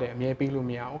မဲ့အဲ့ဒါကိုလည်းအမြဲပေးလို့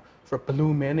မရဘူး။ဆိုတော့ဘယ်လို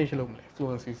manage လုပ်မလဲ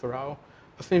fluency ဆိုတာကို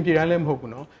အဆင်ပြေတိုင်းလည်းမဟုတ်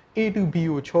ဘူးနော်။ A to B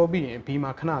ကိုချောပြီးရင် B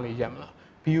မှာခဏလေးရက်မလား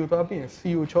။ B ကိုသွားပြီးရင် C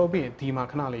ကိုချောပြီးရင် D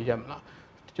မှာခဏလေးရက်မလား။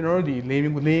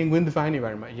ကျွန်တော်တို့ဒီလေရင်ကွင်း design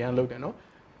တွေပါတယ်မှာအရန်လုပ်တယ်နော်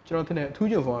ကျွန်တော်ထင်တယ်အ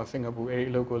ထူးကျုံဆုံးကစင်ကာပူအဲ့ဒီ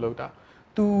အလုပ်ကိုလုပ်တာ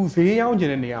သူဈေးရောက်ကျင်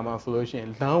တဲ့နေရာမှာဆိုလို့ရှိ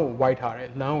ရင်လမ်းကို white ထားတယ်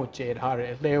လမ်းကိုကျဲထားတ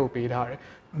ယ်လှဲကိုပေးထား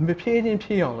တယ်မဖြည့်ချင်းဖြ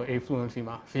ည့်အောင်လို့ influence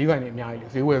မှာဈေးပိုင်းတွေအများကြီးလေ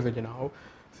ဈေးဝယ်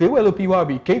ဆိုချင်တာဟုတ်ဈေး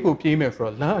ဝယ်လို့ပြီးသွားပြီ gate ကိုပြေးမယ်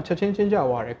ဆိုတော့လမ်းအချက်ချင်းချင်းကြ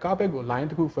သွားတယ် carpet ကို line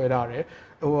တစ်ခုဆွဲထားတယ်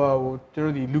ဟိုကျွန်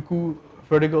တော်ဒီလူကူ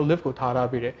vertical lift ကိုထား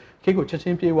ပြီးတယ် gate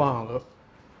ကိုချက်ချင်းပြေးသွား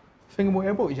အောင်လို့စင်ကာပူ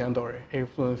airport အရန်တော်တယ်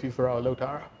influence ဆိုတာကိုလုပ်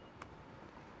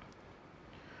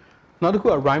ထားတာနောက်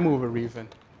တစ်ခုက rhyme over reason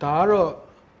ဒါ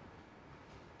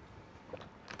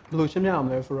ကတော့ဘယ်လိုရှင်းပြ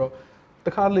အောင်လဲဆိုတော့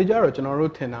တခါလေကြတော့ကျွန်တော်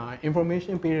တို့ထင်တာ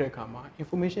information ပေးတဲ့အခါမှာ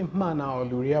information မှန်တာ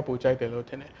ကိုလူတွေကပိုကြိုက်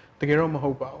တယ်လို့ထင်တယ်တကယ်တော့မ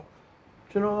ဟုတ်ပါ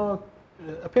ဘူးကျွန်တော်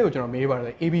အဖေကိုကျွန်တော်မေးပါ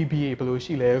တယ် ABBA ဘယ်လို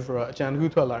ရှိလဲဆိုတော့အကြံ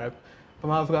တစ်ခုထွက်လာတယ်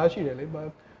ဗမာစကားရှိတယ်လေ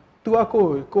तू ကကို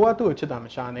ကသူ့ကိုချစ်တာမ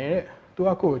ရှာနဲ့တဲ့ तू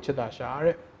ကကိုချစ်တာ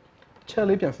ရှာတဲ့ချက်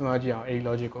လေးပြန်စဉ်းစားကြည့်အောင်အဲ့ဒီ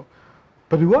logic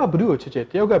ကိုဘယ်သူ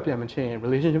ကိုချစ်တယောက်ကပြန်မချစ်ရင်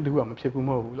relationship တစ်ခုကမဖြစ်ဘူး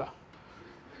မဟုတ်ဘူး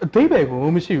လားအ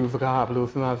သေးပဲကိုမရှိဘူးစကားကဘယ်လို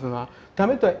စဉ်း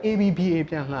စားဒါမဲ့သူ ABBA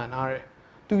ပြန်လှန်ထားတယ်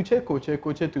သူချစ်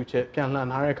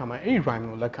ကိုချစ်သူချစ်ပြန်လှန်ထားတဲ့အခါမှာအဲ့ဒီ rhyme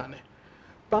ကိုလက်ခံ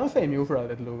တယ်ပန်းဖယ်မျိုးဆိုတာ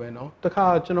လည်းဒီလိုပဲเนาะတခါ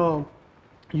ကျွန်တော်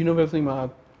university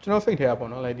မှာကျွန်တော်စိတ်ထဲ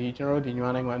ကပေါ့နော် like ဒီကျွန်တော်တို့ဒီညွှ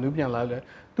န်နိုင်ငံမှာ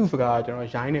အနုပြန်လာလဲသူ့စကားကကျွန်တော်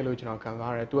ရိုင်းတယ်လို့ကျွန်တော်ခံ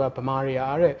စားရတယ်သူကဗမာတွေ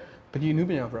အားတဲ့ပကြီးအနု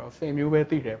ပြန်ဆိုတော့10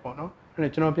မျိုးပဲသိတယ်ပေါ့နော်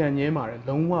အဲ့ကျွန်တော်ပြန်ညင်းပါ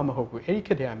တယ်လုံးဝမဟုတ်ဘူး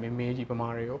အဲ့ဒီခေတ်တည်းကမေးကြီးပမာ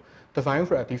တွေကို design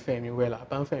ဆိုတာဒီ fair မျိုးပဲလား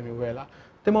အပန်း fair မျိုးပဲလား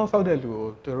တင်မောက်ဆောက်တဲ့လူ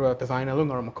ကိုသူတို့က designer လို့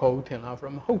ငါတို့မခေါ်ဘူးထင်လား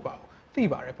ဆိုတော့မဟုတ်ပါ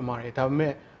ဘူးသိပါတယ်ပမာတွေဒါပေ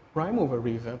မဲ့ rhyme over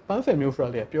reason ပန်း fair မျိုးဆိုတာ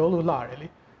လေပြောလို့လာ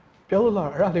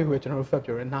တယ်လေပြောလို့လာအဲ့ဒါလေးကိုကျွန်တော်တို့ဖတ်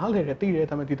ပြောတယ်နားလေတယ်သိတယ်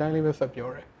ဒါပေမဲ့ဒီတိုင်းလေးပဲ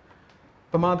ဖတ်ပြောတယ်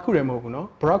ပမာတစ်ခုတည်းမဟုတ်ဘူးနော်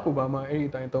Barack Obama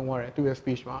အဲ့ဒီအတိုင်းသုံးသွားတယ်သူ့ရဲ့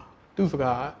speech မှာသူစ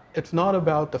ကား it's not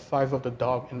about the size of the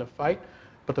dog in the fight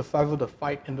but the size of the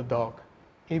fight in the dog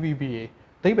ABBA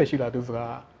ဒိဗယ်ရှိလားသူစ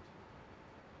ကား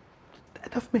That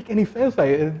doesn't make any sense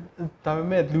ဒါပေ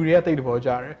မဲ့လူတွေကတိတ်တ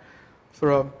ဘောကြတယ်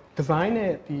ဆိုတော့ design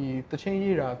နဲ့ဒီတချ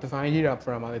င်းရေးတာ design ရေးတာ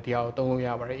program မှာလည်းဒီဟာကိုသုံးလို့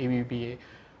ရပါတယ် ABBA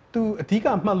သူအဓိက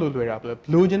မှတ်လို့လွယ်တာ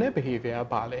ဘယ်လိုချင်တဲ့ behavior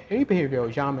ကပါလဲအဲ့ဒီ behavior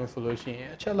ကိုရမယ်ဆိုလို့ရှိရင်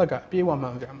အချက်လက်ကအပြည့်အ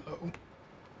ဝမှန်ကြမလို့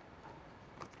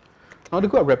နောက်တစ်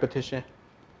ခုက repetition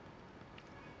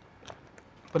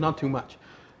but not too much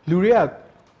လူတွေက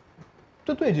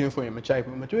တွေ့ချင်းဆိုရင်မကြိုက်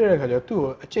ဘူးမတွေ့တဲ့အခါကျတော့သူ့ကို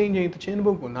အချိန်ချင်းတချင်းတစ်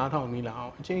ပုဒ်ကိုနားထောင်မိလာအော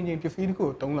င်အချိန်ချင်းပစ္စည်း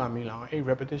တစ်ခုကိုသုံးလာမိလာအောင်အဲ့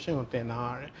repetition ကိုသင်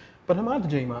ထားရတယ်ပထမ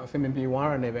တစ်ချိန်မှာအဆင်မ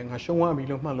ပြေသွားရတယ်ပဲငါရှုံးသွား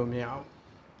ပြီလို့မှတ်လို့မရဘူး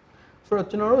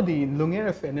ဆိုတော့ကျွန်တော်တို့ဒီလွန်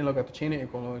ခဲ့တဲ့10နှစ်လောက်ကတချင်းတွေအ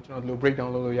ကုန်လုံးကျွန်တော်တို့ break down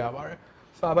လုပ်လို့ရပါတယ်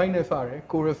စာပိုင်းနဲ့စတယ်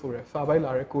chorus ဆိုတယ်စာပိုင်းလာ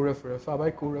တယ် chorus ဆိုတယ်စာ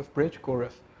ပိုင်း chorus bridge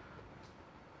chorus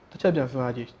တစ်ချက်ပြန်စ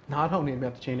ဉ်းစားကြည့်နား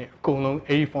ထောင်နေမြတ်တချင်းတွေ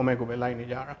အကုန်လုံးအဲ့ဒီ format ကိုပဲလိုက်နေ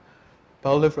ကြတာဘာ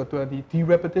လို့လဲဆိုတော့ဒီ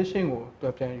repetition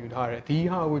ကိုသူပြန်ယူထား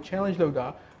တယ်ဒီဟာကို challenge လုပ်တာ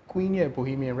Queen ရဲ့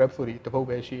Bohemian Rhapsody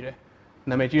တပုတ်ပဲရှိ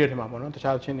တယ်နာမည်ကြီးတဲ့ထင်မှာပေါ့နော်တ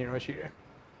ခြားချင်းတွေတော့ရှိတယ်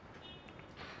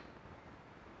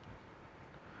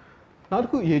နောက်တ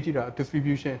စ်ခုအရေးကြီးတာ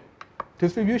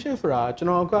distribution ဆိုတာကျွန်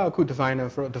တော်ကအခု designer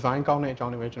ဆိုတော့ design ကောင်းတဲ့အကြော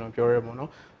င်းတွေပဲ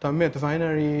ကျွန်တော်ပြောရဲပေါ့နော်ဒါပေမဲ့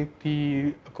designer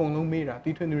တွေဒီအကုန်လုံး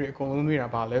မေးတာတီးထွင်တွေအကုန်လုံး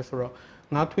မေးတာဘာလဲဆိုတော့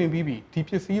ငါထွင်ပြီးပြီဒီပ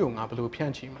စ္စည်းကိုငါဘယ်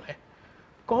လိုဖြန့်ချီမလဲ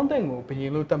content ကိုဘ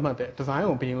ယင်လို့တတ်မှတ်တယ် design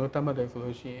ကိုဘယင်လို့တတ်မှတ်တယ်ဆို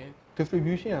လို့ရှိရင်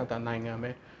distribution ကနိုင်ငံ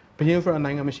ပဲဘယင်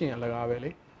ဆိုတာနိုင်ငံမရှိရင်လည်းကားပဲ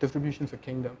လေ distribution is a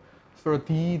kingdom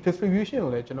ဆိုတော့ဒီ distribution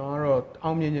ကိုလည်းကျွန်တော်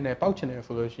ကတော့အောင်မြင်နေတယ်ပေါက်ချင်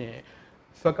တယ်ဆိုလို့ရှိရင်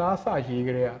စကားစရေးကြ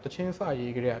တဲ့တချင်းစ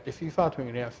ရေးကြတဲ့ပစ္စည်းစထွင်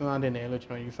ကြတဲ့စဉ်းစားနေတယ်လို့ကျွ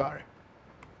န်တော်ယူဆတယ်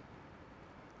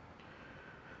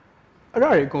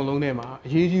အဲ့ဒါတွေအကုန်လုံးထဲမှာ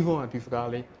အရေးကြီးဆုံးကဒီစ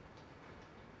ကားလေး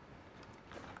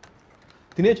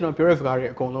ဒီနေ့ကျွန်တော်ပြောတဲ့စကားတွေ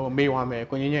အကုန်လုံးမေးသွား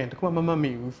မယ်ကိုငင်းငင်းတခုမှမမှတ်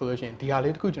မိဘူးဆိုလို့ရှိရင်ဒီဟာ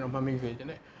လေးတခု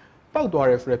ကျွန်တော်မှတ်မိစေချင်တယ်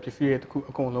ပောက်သွားတယ်ဆိုတဲ့ပစ္စည်းတွေ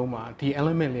တခုအကုန်လုံးမှာဒီ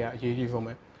element လေးကအရေးကြီးဆုံး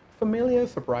ပဲ familiar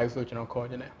surprise လို့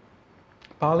ကျွန်တော်ခေါ်ချင်တယ်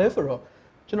ဘာလဲ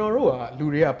ဆိုတော့ကျွန်တော်တို့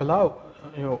ကလူတွေကဘလောက်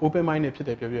open mind နဲ့ဖြစ်တ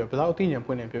ယ်ပြောပြောဘလောက်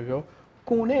အသိဉာဏ်ဖွင့်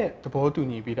တယ်ပြောပြောကိုနဲ့သ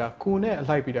ဘောတူညီပြီးတာကိုနဲ့အ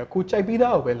လိုက်ပြီးတာကိုကြိုက်ပြီး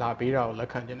သားကိုပဲလာပေးတာကို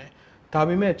လက်ခံချင်တယ်ဒါ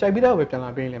ပေမဲ့ကြိုက်ပြီးသား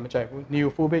ကိုပဲပြန်လာပေးရင်လည်းမကြိုက်ဘူး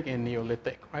neophobic and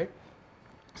neolithic right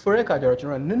ဆိုတဲ့အခါကျတော့ကျွန်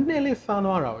တော်ကနည်းနည်းလေးစမ်း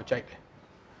သွားတာကိုကြိုက်တယ်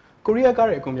ကိုရီးယားကား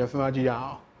တွေအကုန်ပြန်စဉ်းစားကြည့်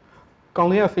ရအောင်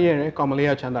ကောင်လေးကဖေးရတယ်ကောင်မ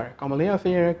လေးကချမ်းသာတယ်ကောင်မလေးက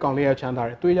ဖေးရတယ်ကောင်လေးကချမ်းသာတ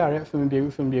ယ်တွေးကြတယ်အ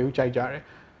ဆင်ပြေဘူးကြိုက်ကြတယ်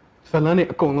ဇလန်းတွေ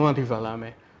အကုန်လုံးကဒီဇလ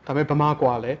န်းပဲဒါပေမဲ့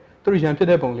ဗမာကွာလဲသူတို့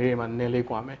ရန်ဖြစ်တဲ့ပုံလေးတွေမှာနည်းနည်း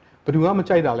လေးကွာမယ်ဘယ်သူမှ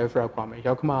မကြိုက်တာလဲဆိုတာကွာမယ်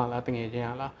ရောက်ခမလားတငယ်ချ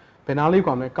င်းလားဘယ်နာလေး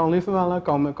ကွာမယ်ကောင်လေးစဉ်းစားလား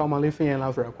ကောင်မလေးဖေး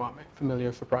ရလားဆိုတာကွာမယ်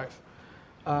familiar surprise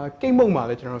ကိတ်မုံမှာ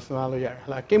လည်းကျွန်တော်စဉ်းစားလို့ရတယ်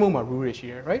ဟလာကိတ်မုံမှာ rule တွေရှိ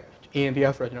တယ် right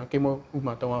ANDF ဆိုတော့ကျွန်တော်ကိတ်မုံဥ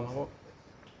ပမာတောင်းရ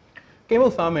မှာပေါ့ကိတ်မုံ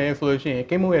စားမယ်ဆိုလို့ရှိ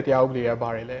ရင်ကိတ်မုံရဲ့တရားဥပဒေက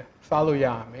ပါတယ်လဲစားလို့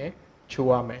ရရမယ်ချိုး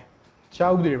ရမယ်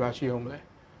တရားဥပဒေတွေပါရှိအောင်မလဲ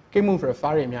ကိတ်မုံဆိုတော့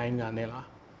စားရအများကြီးငါနဲ့လား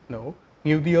no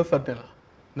ငြူတီရောဖတ်တယ်လား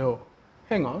no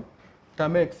hang on ဒါ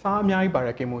ပေမဲ့စား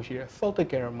အများကြီးပါတဲ့ကိတ်မုံရှိတယ် salted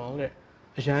caramel တဲ့အ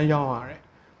ရန်ရောင်းရ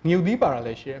တယ်ငြူတီပါတာ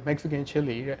လည်းရှိတယ် Mexican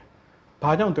chili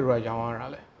တဲ့ဘာကြောင့်သူတို့ကရောင်းရတာ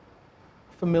လဲ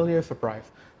familiar surprise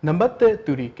နံပါတ်1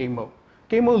သူဒီကိတ်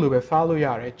မုံလိုပဲစားလို့ရ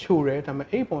တယ်ချိုးတယ်ဒါပေမဲ့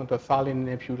အဲ့ပုံတော့စားလေးနည်း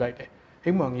နည်းဖြူလိုက်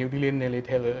တယ်အဲ့မှာငြူတီလေးနည်းလေး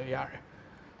ထည့်လို့ရတယ်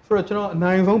ဆိုတော့ကျွန်တော်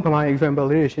အနိုင်ဆုံးဗမာ example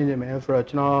လေးတွေရှင်းပြမယ်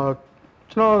ဆိုတော့ကျွန်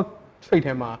တော်စိတ်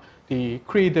ထဲမှာဒီ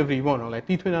creativity ပေါ့နော်လေ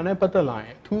တီထွင်တာနဲ့ပတ်သက်လာရ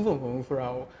င်အထူးဆုံး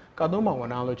ဆိုတာကိုကာသုံးမောင်ဝ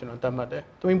နာလို့ကျွန်တော်သတ်မှတ်တယ်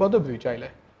။တွင်ဘောတော့ဘယ်လိုကြိုက်လဲ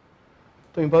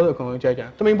။တွင်ဘောတော့အကုန်လုံးကြိုက်ကြတယ်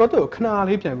။တွင်ဘောတော့ခ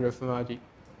ဏလေးပြန်ပြီးတော့စဉ်းစားကြည့်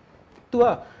။ तू က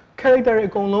character တွေအ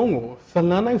ကုန်လုံးကိုဇ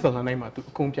လန်းတိုင်းမှာ तू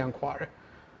အကုန်ပြန်ခွာတယ်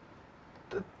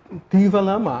။ဒီဇလ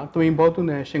န်းမှာတွင်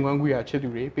ဘောတော့နဲ့ရှင်ကွမ်းကူရချစ်သူ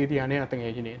တွေပေတရားနဲ့တင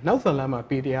ယ်ချင်းတွေနောက်ဇလန်း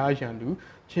မှာပေတရားရန်သူ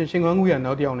ရှင်ကွမ်းကူရ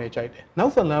နောက်တစ်ယောက်နဲ့ကြိုက်တယ်။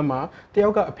နောက်ဇလန်းမှာတ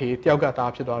ယောက်ကအဖေတယောက်က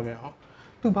သားဖြစ်သွားပြန်အောင်။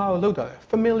 तू ဘာလို့လုပ်တာလဲ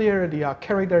familiarity က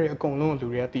character တွေအကုန်လုံးလူ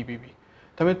တွေကသိပြီး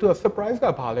ပြီဒါပေမဲ့ तू က surprise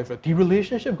ကဘာလဲဆိုတော့ဒီ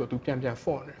relationship ကို तू ပြန်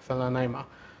form တယ်ဇလန်တိုင်းမှာ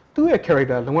သူ့ရဲ့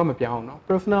character လုံးဝမပြောင်းအောင်နော်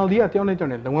personality ကတယောက်နဲ့တယော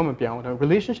က်နဲ့လုံးဝမပြောင်းအောင်ဒါ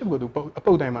relationship ကို तू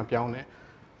အပုတ်တိုင်းမှာပြောင်းတယ်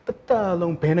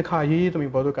တလုံးဘယ်နှခါရေးသ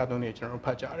မီးဘောတို့ကာတွန်းတွေကျွန်တော်တို့ဖ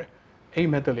တ်ကြတယ်အဲ့ဒီ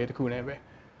method လေးတစ်ခု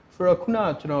နဲ့ပဲဆိုတော့ခု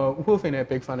နကျွန်တော်ဥဖို့ဖင်နဲ့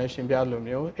big fan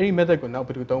နဲ့ရှင်ပြလို့မျိုးအဲ့ဒီ method ကိုနောက်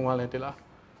ဘယ်သူသုံးသွားလဲတိလား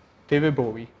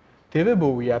David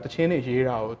Bowie ကတချင်းတွေ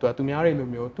ရေးတာကိုသူများတွေလို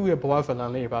မျိုးသူ့ရဲ့ဘဝဇ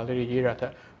လန်လေးတွေပါလေးတွေရေးတာ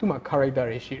တဲ့သူ့မှာ character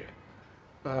တွေရှိတယ်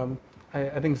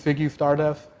I think Ziggy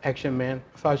Stardust Action Man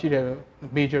အစရှိတဲ့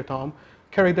Major Tom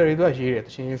character တွေသူကရေးတယ်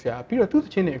တချင်းရေးဆရာပြီးတော့သူ့တ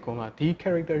ချင်းတွေအကုန်လုံးဒီ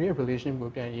character ရဲ့ relation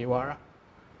ကိုပြန်ရေးသွားတာ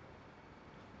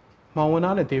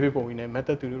Mawana and David Bowie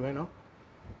method to do right now.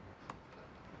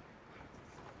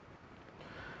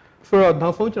 For a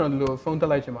non-functional phone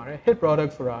telechamare, hit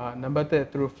product for a number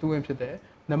through fluent there,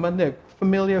 number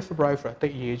familiar for for the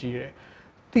EAG.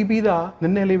 TB da, the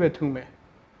nearly to me.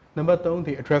 Number two,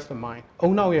 the address the mind.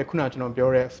 Oh, now we are Kunajano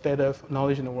Bureau status,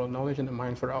 knowledge in the world, knowledge in the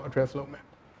mind for our address low.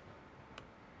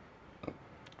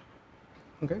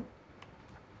 Okay.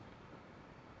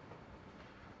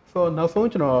 So now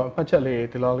functional actually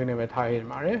the login with high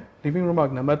mare. Living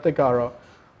remark number the caro.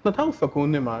 Not how for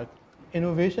Kunima.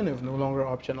 Innovation is no longer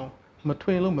optional.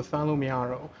 Matwilo Masalo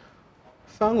Miaro.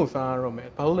 Sango Saro me.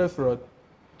 Paulus road.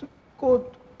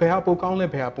 Go Pehapo Conle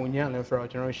Pehapo Nyan for a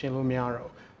generation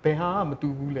Lumiaro. Peha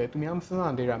Matule to Miam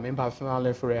San de Ramen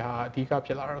Pasale for a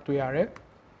decapular to Yare.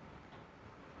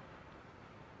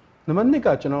 The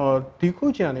Manica Chano,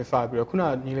 Ticucian Fabio,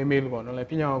 Kuna Nile Melbourne,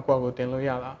 Lepina Quago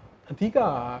Tenloyala.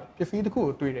 Antica, if you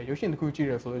could do it, you should Kuchi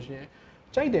resolution.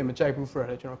 Chai them Chaipu for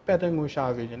a general pattern with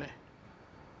Shavigene.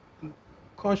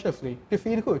 Consciously, if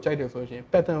you could Chai resolution,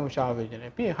 pattern with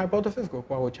Shavigene, being hypothesis go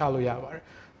Quago Chalo Yavar.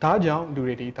 Tajang do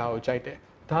ready Tao Chaite,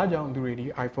 Tajang do ready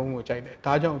iPhone or Chaite,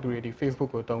 Tajang do ready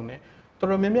Facebook or Tone.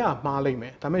 Toromemia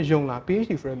Malime, Tamajongla,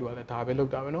 PhD for the Tabe look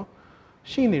down.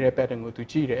 She need a pattern go to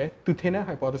Chile, to Tena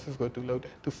hypothesis go to load,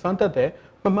 to Santa de,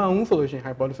 but my own solution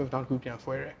hypothesis down who can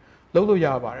for it. Lolo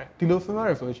Yavare, the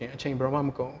Lofana solution, a chamber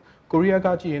mamco, Korea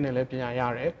Gachi in a Lepina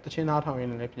Yare, the Chinatown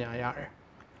in a Lepina Yare.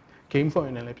 Game for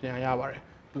in a Lepina Yavare,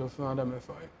 Lofana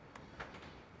Mefoy.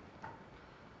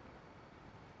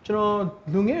 General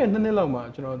Lunga and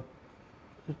Neloma, General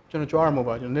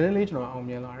Jarmova, General Legion of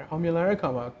Omulara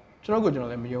come General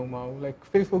General Mioma,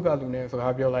 like Facebook Luna for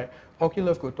have your like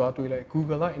Oculus go to like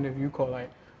Google like interview call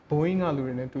like Boeing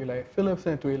Luna to like Philips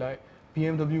and to like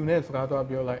BMW net for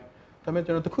have your like the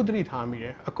Kudri time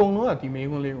here. A Kono the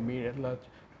main only me like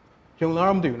young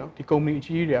arm do know the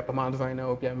community area amount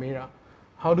of Mira.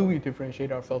 How do we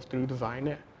differentiate ourselves through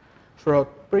design? For a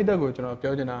Preda go to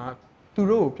Piojana, to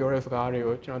rope your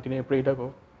Fagario, Jonathan Preda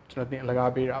go, Jonathan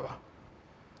Lagabirava.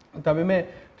 Tabime,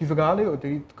 the Fagale or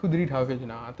the Kudri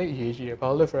Havijana, the Yeji,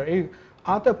 Pallifer, a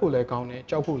Atapule County,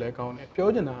 Chapule County,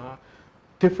 Piojana,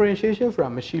 differentiation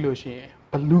from Machilo Shi,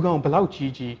 Palugan Palau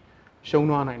Gigi,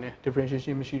 Shonane,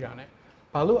 differentiation machine.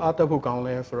 Palu Atapu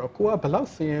County for a Kua Palau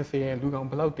CNC and Lugan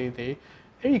Palau Day,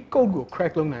 a code go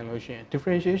crack long nine lotion,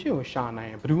 differentiation with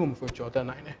Shana and Broom for Jordan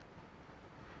Nine.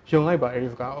 Young like by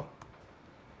Erifgao.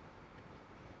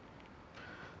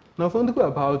 Now, from the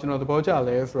about the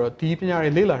Boja for a deep in our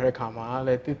Lila Herkama,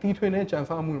 let the T20 and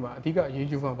Famuma, Diga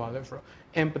Yuvan Valley for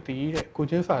empathy,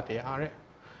 Kujin Fati are.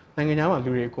 Nangama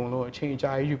Luri Kono, change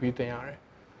I you beat the are.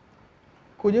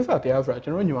 Kujin Fati average,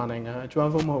 and you are Juan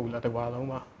from Hole at the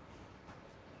Waloma.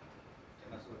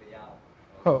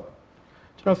 Oh,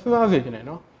 Transfer Vision,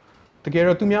 no?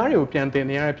 Together to Miario, Piante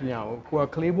near Pinao, who are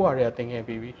Clayboard thing,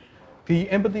 baby. The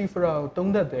empathy for our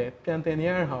tongue that day, Piante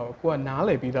near how, who are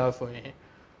Nale be that for him.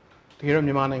 Together,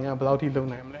 Mimaning and Blauti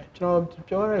Lunam, Joe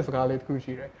is Galit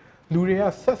Kushi.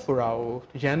 Luria set for our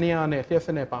Jania and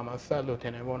Tiffany Pama set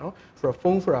Lieutenant Bono for a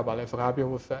phone for a ballet for Habio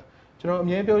was set. General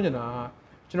Miabiojana,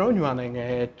 General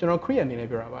Yuaning, General Korean in a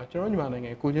Birava, General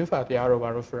Yuaning, Kujin Fatiaro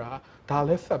Barofra, Tahl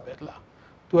Sabetla.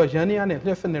 To a Jania and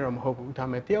Tiffany Hobu,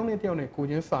 Tametione,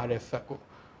 Kujin Fare Sako,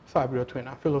 Fabio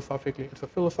Twina, philosophically, it's a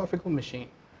philosophical machine.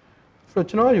 For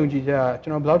General Yungi,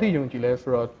 General Blauti Yungi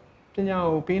for a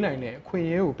General P9,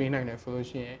 Queen P9 for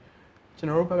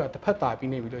General Bagat the Pata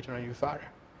being able to General Ufare.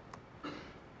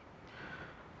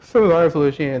 So, our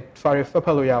solution for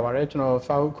Sapalo Yavare, General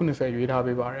South Kunife, you'd have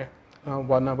a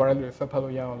one number Sapalo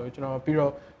Yavalo, General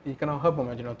Piro, the Kanaung Hub,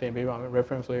 General Tembe,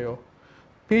 reference Leo.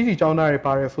 PC Journal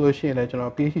Pare solution,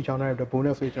 General PC Journal, the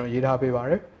bonus, General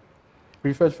Yidabe,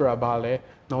 research for a ballet,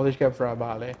 knowledge gap for a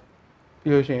ballet,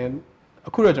 Pilosian, a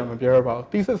courage of a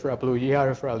about, thesis for a blue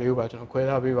year for a liu, General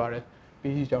Queda Bivare,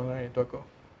 PC Journal in Toko.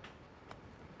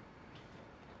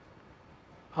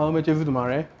 How much is it,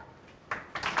 Mare?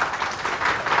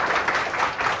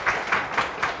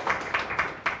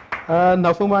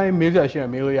 Now for my music, I share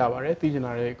Amelia, right? Teaching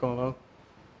our Congo.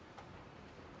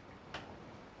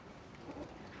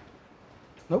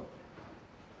 Nope.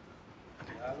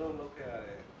 I don't look at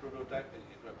a prototype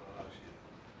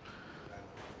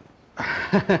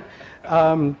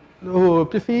Oh,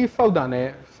 prefer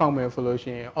Faudane, Found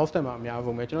Solution, Austin,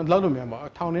 Miavo, Mitch, and Lado Member,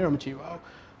 Town near Michiwa,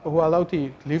 who allowed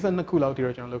to live in the cool out here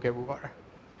and look at water.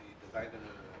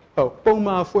 Oh,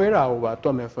 Poma Fuera over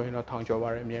Tommy for in a town job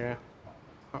or a mirror.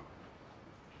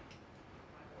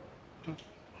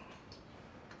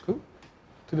 Cool.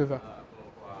 To the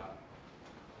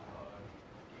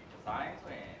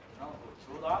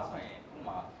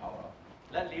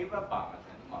လက်လေးဘက်ပါမယ်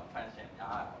ဆိုရင်ဒီမှာ function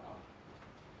များရပါတော့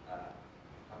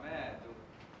ဒါမဲ့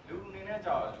လူအနေနဲ့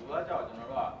ကြောက်လူကကြောက်ကျွန်တော်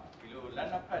တို့ကဒီလိုလက်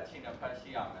နှစ်ဖက်ချင်းနှစ်ဖက်ရှိ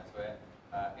ရမယ်ဆိုတော့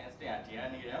instant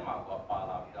DNA ထဲမှာကပါ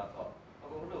လာပြီးတော့အ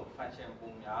ခုလို့ function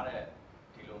ပုံများတဲ့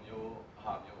ဒီလိုမျိုး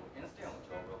ဟာမျိုး instant ကို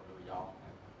ကြောက်လို့ဘယ်လိုရောက်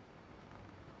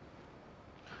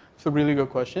It's a really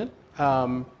good question.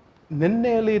 နည်းန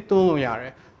ည်းလေးတွန်းလို့ရတ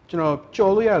ယ်ကျွန်တော်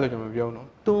ကြော်လို့ရတယ်လို့ကျွန်တော်ပြောတော့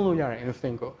တွန်းလို့ရတယ်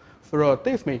instinct ကိုဆိုတော့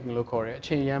taste making လို့ခေါ်တယ်အ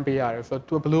ချိန်ရမ်းပေးရတယ်ဆို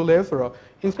တော့ तू ဘယ်လိုလဲဆိုတော့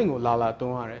instinct ကိုလာတွ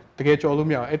န်းရတယ်တကယ်ကြော်လို့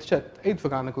မရအဲ့တစ်ချက်အဲ့စ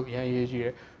ကားနှစ်ခုအရင်ရေးကြည့်တ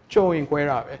ယ်ကြော်ရင်ကွဲ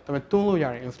တာပဲဒါပေမဲ့တွန်းလို့ရ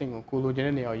တယ် instinct ကိုလိုချင်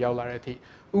တဲ့နေရာကိုရောက်လာတဲ့အထိ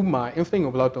ဥပမာ instinct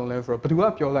ကိုဘယ်လောက်တွန်းလဲဆိုတော့ဘယ်သူက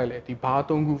ပြောလိုက်လဲဒီဘာ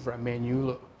3ခုဆိုတာ menu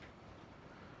လို့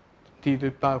ဒီ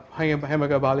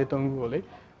hamburger ဘာလေး3ခုကိုလေ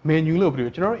menu လို့ပြော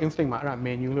ကျွန်တော်တို့ instinct မှာအဲ့ဒါ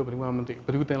menu လို့ဘယ်သူမှမသိဘူးဘ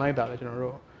ယ်သူတင်လိုက်တာလဲကျွန်တော်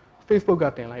တို့ Facebook က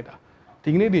တင်လိုက်တာဒီ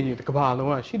ကနေ့ဒီကဘာလုံး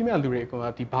ကရှိသမျှလူတွေအကုန်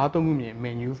လုံးဒီဘာ3ခုမြင်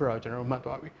menu ဆိုတော့ကျွန်တော်တို့မှတ်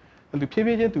သွားပြီသူဖြည်း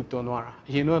ဖြည်းချင်းသူတွန်းသွားတာ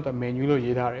အရင်တော့ menu လို့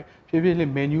ရေးထားတယ်ဖြည်းဖြည်းလေး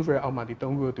menu ဆိုတဲ့အောက်မှာဒီ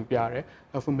3ခုကိုသူပြတယ်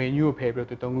နောက်ဆုံး menu ကိုဖယ်ပြီး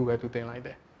တော့သူ3ခုပဲသူတင်လိုက်တ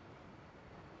ယ်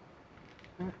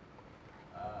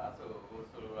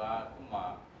ဆိုလိုတာဥမာ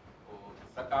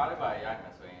စကားတွေပါရရမ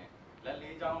ယ်ဆိုရင်လက်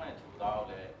လေးချောင်းနဲ့ခြူသားကို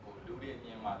လည်းလူတွေအမြ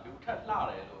င်မှာလူထက်လှ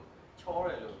တယ်လို့ချောတ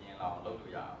ယ်လို့မြင်လာအောင်လုပ်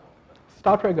လို့ရအောင်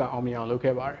Star Trek ကအောင်မြင်အောင်လုပ်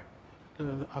ခဲ့ပါတယ်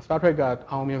Star Trek က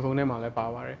အောင်မြင်ဆုံးထဲမှာလည်းပါ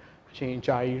ပါတယ်အချိန်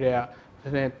ကြာကြီးတဲ့က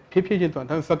ဖြည်းဖြည်းချင်း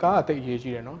တော့စကားအသိအရေး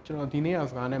ကြီးတယ်နော်ကျွန်တော်ဒီနေ့က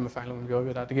စကားနဲ့မဆိုင်လို့မပြောပြ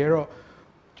တာတကယ်တော့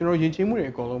ကျွန်တော်ယဉ်ကျေးမှုတွေ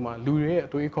အကုန်လုံးမှာလူတွေရဲ့အ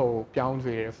တွေးအခေါ်ကိုပြောင်း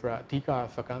စေတယ်ဆိုတာအဓိက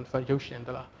စကားရုပ်ရှင်တ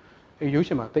လားအဲရုပ်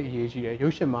ရှင်မှာသိအရေးကြီးတယ်ရု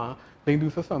ပ်ရှင်မှာလိင်တူ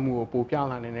ဆက်ဆံမှုကိုပိုပြ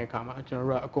လာနေတဲ့အခါမှာကျွန်တော်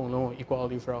တို့ကအကုန်လုံး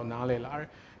equality ဆိုတာကိုနားလည်လာတယ်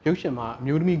ရုပ်ရှင်မှာအ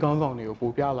မျိုးသမီးခေါင်းဆောင်တွေကို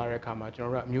ပိုပြလာတဲ့အခါမှာကျွန်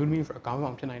တော်တို့ကအမျိုးသမီးဆိုတာခေါင်း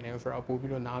ဆောင်ဖြစ်နိုင်တယ်ဆိုတာပို့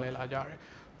ပြီးတော့နားလည်လာကြတယ်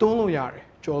တွန်းလို့ရတယ်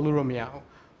ကြော်လို့တော့မရဘူး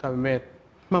ဒါပေမဲ့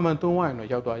မှန်မှန်တွန်းသွားရင်တော့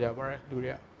ရောက်သွားကြပါတယ်လူ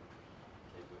တွေက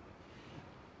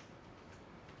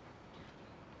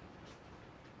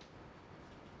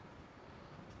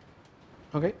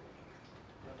Okay.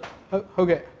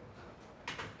 Okay.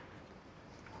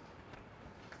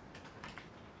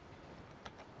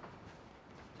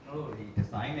 ကျွန်တော်တို့ဒီ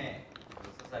design နဲ့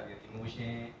ဆက်ဆက်ပြီး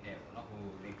emotion နဲ့ပေါ့နော်ဟို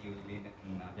Likability လေးနဲ့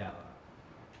နားပြတော့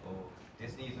ဟို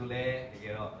Disney ဆိုလဲတက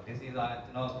ယ်တော့ Disney ဆိုတာကျွ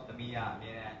န်တော်သမီးကအ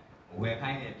မြဲတမ်းဝယ်ခို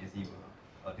င်းတဲ့ပစ္စည်းပေါ့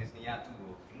နော် Disney ကသူ့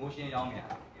ကို emotion ရောက်နေတာ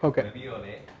ဟုတ်ကဲ့ပြီးတော့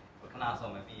လေခဏ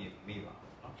ဆုံးမပြီးရင်မေးပါ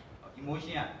နော်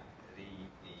emotion ကဒီ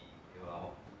ဟို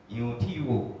ယုံထီ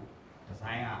ကို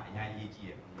design ကအရင်ရေးကြည့်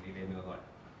တယ်ဒီလေးပဲပြောတော့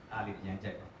အားလေးအရင်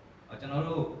ကြိုက်ပါကျွန်တော်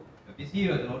တို့ပစ္စည်း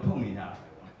တော့ကျွန်တော်ထုတ်နေကြတာပဲ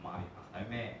ပေါ့နော်မှားပြီပါဒါပေ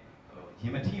မဲ့ရ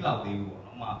င်မထိလောက်သေးဘူးပေါ့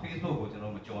နော်မှာ Facebook ကိုကျွန်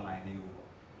တော်မကြော်နိုင်သေးဘူးပေါ့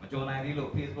မကြော်နိုင်သေးလို့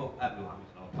Facebook app လို့ဟာ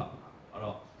မျိုးကျွန်တော်ထွက်မှာအဲ့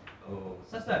တော့ဟို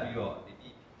ဆက်ဆက်ပြီးတော့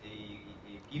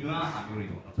ဒီတွန်းအားမျိုးတွေ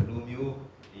ပေါ့နော်ဘယ်လိုမျိုး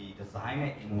ဒီ design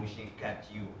နဲ့ emotion gap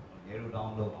ကြီးကိုနေရိုးတော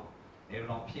င်းလုပ်အောင်နေရိုး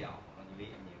တောင်းဖြစ်အောင်ပေါ့နော်ဒီ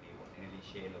လေးအမြင်လေးပေါ့နည်းနည်းလေး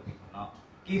share လုပ်ပြီးပေါ့နော်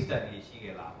case study ရှိ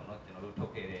ခဲ့လားပေါ့နော်ကျွန်တော်တို့ထု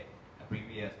တ်ခဲ့တဲ့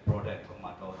previous product ကိုမှ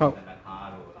တော့တန်ခါ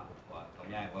လို့လားဟိုတော့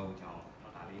မြိုင်ဝယ်ဖို့ကြောင်း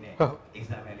ဒါလေးနဲ့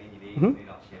example လေးကြီးလေး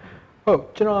တော့ share ဟုတ်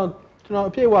ကျွန်တော်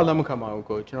အပြည့်အဝလက်မခံပါဘူး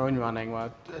ကိုကျွန်တော်မြန်မာနိုင်ငံက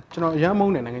ကျွန်တော်အရင်မု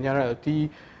န်းတဲ့နိုင်ငံခြားတဲ့ဒီ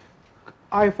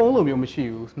iPhone လိုမျိုးမရှိ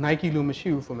ဘူး Nike လိုမရှိ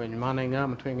ဘူးဆိုမှမြန်မာနိုင်ငံက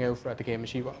မထွင်ခဲ့ဘူးဆိုတာတကယ်မ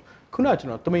ရှိပါဘူးခုနကကျွန်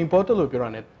တော်တမိန်ပေါ်တက်လို့ပြောတာ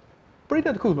ਨੇ ပရိသ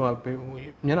တ်တစ်ခုလုံးက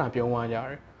မျက်နှာပြုံးသွားကြ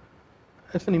တယ်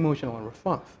it's an emotional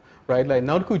response right like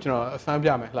နောက်တစ်ခုကျွန်တော်အစမ်းပြ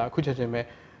မယ်လားအခုချက်ချင်းပဲ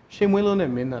ရှင်မွေးလုံး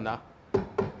နဲ့မင်းနန္ဒာ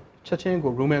ချက်ချင်း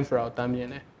ကို romance ဆိုတာကိုတမ်းမြင်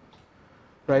တယ်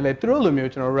right like သူတို့လို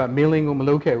မျိုးကျွန်တော်တို့က mailing ကိုမ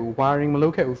လုပ်ခဲ့ဘူး wiring မလု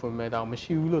ပ်ခဲ့ဘူးဆိုမှတော့မ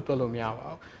ရှိဘူးလို့တွက်လို့မရပါ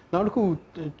ဘူးနောက်တစ်ခု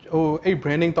ဟိုအဲ့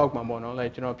branding talk မှာပေါ့နော်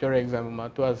like ကျွန်တော်ပြောတဲ့ example မှာ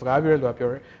သူကစကားပြောတဲ့လူကပြော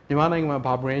တယ်မြန်မာနိုင်ငံမှာ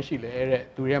ဘာ brand ရှိလဲတဲ့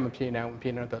သူတွေကမဖြေနိုင်ဘူးမဖြေ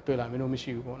နိုင်တော့တွေ့လာမင်းတို့မ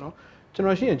ရှိဘူးပေါ့နော်ကျွန်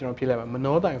တော်ရှိရင်ကျွန်တော်ဖြေလိုက်ပါမ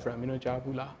နောတိုင်ဆိုတာမင်းတို့ကြား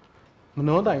ဘူးလားမ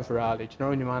နောတိုင်ဆိုတာလေကျွန်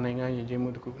တော်မြန်မာနိုင်ငံယဉ်ကျေးမှု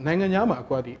တစ်ခုနိုင်ငံခြားမှာအ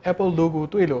ခုကဒီ Apple logo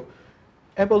တွေ့လို့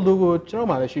Apple logo ကျွန်တော်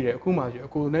မှလည်းရှိတယ်အခုမှရှိအ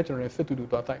ခုနဲ့ကျွန်တော်လည်းစစ်တူတူ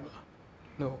သွားတိုက်မလား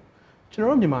no ကျွန်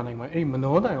တော်မြန်မာနိုင်ငံမှာအဲ့ဒီမ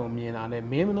နောတိုင်ကိုမြင်တာနဲ့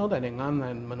မင်းမနောတိုင်နဲ့ငါ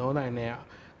မနောတိုင်နဲ့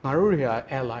ငါတို့တွေက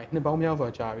ally နှစ်ပေါင်းများစွာ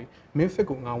ကြာပြီ main fit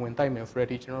ကိုငါဝင်တိုက်မယ်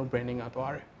Freddy ကျွန်တော်တို့ branding က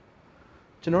သွားတယ်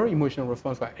ကျွန်တော်တို့ emotional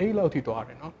response ကအဲ့လောက်ထိသွားတ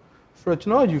ယ်နော်ဆိုတော့ကျွ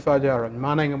န်တော် user ကြတော့မြန်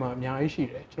မာနိုင်ငံမှာအများကြီးရှိ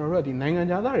တယ်ကျွန်တော်တို့ကဒီနိုင်ငံ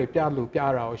ခြားသားတွေပြလို့ပြတာ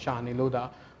ကိုရှာနေလို့ဒါ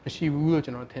မရှိဘူးလို့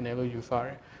ကျွန်တော်ထင်တယ်လို့ user တ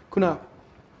ယ်ခုန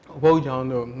ဘုတ်ချောင်း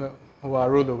တို့ဟိုဟာ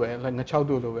တို့လိုပဲငါ6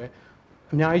တို့လိုပဲ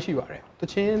အများကြီးရှိပါတယ်တ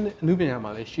ချင်းအမှုပညာ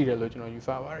မှာလည်းရှိတယ်လို့ကျွန်တော်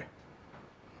user ပါတယ်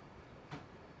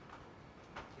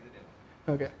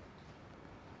ဟုတ်ကဲ့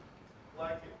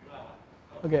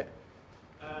ဟုတ်ကဲ့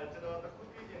ကျွန်တော်တစ်ခု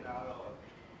ပြချင်တာကတော့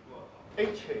အိ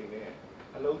တ်ချိန်နဲ့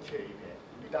အလုံးချိန်နဲ့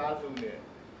မိသားစုနဲ့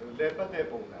လဲပတ်တဲ့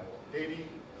ပုံစံပေါ့ daily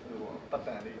ဟိုပတ်တ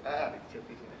န်လေးအဲ့ဒါလေးချက်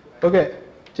ပြချင်တယ်ဟုတ်ကဲ့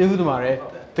ကျေးဇူးတင်ပါတယ်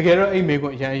တကယ်တော့အဲ့မေကွ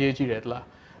န်အရင်အရေးကြီးတယ်တလား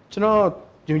ကျွန်တော်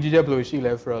ယုံကြည်ချက်ဘယ်လိုရှိ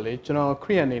လဲဆိုတော့လေကျွန်တော်ခရ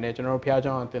စ်ယာန်အနေနဲ့ကျွန်တော်ဘုရား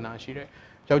ကျောင်းအသင်တာရှိတယ်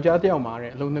ယောက်ျားတစ်ယောက်မှာ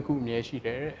တဲ့အလုံးနှစ်ခုအမြဲရှိတ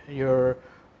ယ် your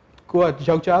ကိုက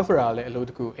ယောက်ျား for လဲအလုပ်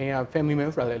တကူအိမ်က family man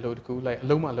for လဲအလုပ်တကူ like အ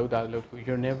လုံးမလုပ်တာအလုပ်တကူ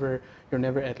you're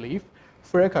never at leave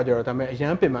for အခါကျတော့ဒါပေမဲ့အရ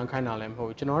န်ပင်ပန်းခိုင်းတာလည်းမဟု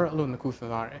တ်ကျွန်တော်တို့အလုပ်နှစ်ခုစ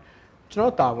ဉ်းစားတယ်ကျွန်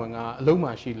တော်တာဝန်ကအလုံးမှ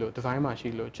ရှိလို့ design မှရှိ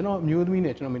လို့ကျွန်တော်အမျိုးသမီး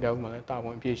နဲ့ကျွန်တော်မိသားစုမှာလည်းတာဝ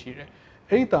န်အပြည့်ရှိတယ်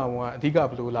အဲ့ဒီတာဝန်ကအဓိက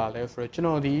ဘယ်လိုလာလဲဆိုတော့ကျွန်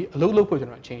တော်ဒီအလုပ်လုပ်ဖို့ကျွ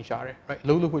န်တော်အချိန်ရှာတယ် right အ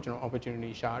လုပ်လုပ်ဖို့ကျွန်တော်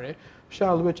opportunity ရှာတယ်ရှာ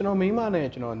လို့ကျွန်တော်မိန်းမနဲ့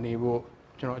ကျွန်တော်နေဖို့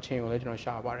ကျွန်တော်အချိန်ကိုလည်းကျွန်တော်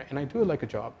ရှာပါတယ် and I do it like a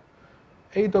job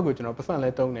အဲ့တော့ကိုကျွန်တော်ပတ်စံလဲ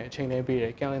တုံးတယ်အချိန်လဲပေးတ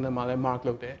ယ် calendar မှာလဲ mark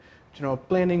လုပ်တယ်ကျွန်တော်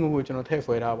planning ကိုကျွန်တော်ထည့်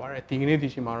ဆွဲထားပါတယ်ဒီကနေ့ဒီ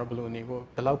ချိန်မှာတော့ဘယ်လိုနေဖို့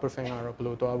ဘယ်လောက် percent ကတော့ဘယ်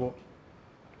လိုသွားဖို့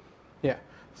yeah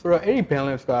ဆိုတော့အဲ့ဒီ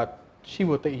balance ကရှိ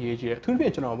ဖို့တိတ်အရေးကြီးတယ်အထူးသဖြ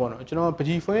င့်ကျွန်တော်ပေါ့နော်ကျွန်တော်ပ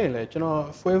ကြီးဆွဲရင်လဲကျွန်တော်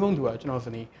ဆွဲဖုံးသူကကျွန်တော်စ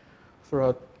နီးဆို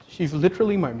တော့ she's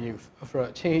literally my muse ဆိုတော့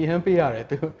အချိန်ရမ်းပေးရတယ်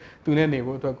သူနဲ့နေ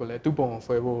ဖို့အတွက်ကိုလဲသူ့ပုံ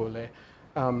ဆွဲဖို့ကိုလဲ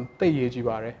တိတ်ရေးကြည့်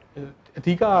ပါတယ်အ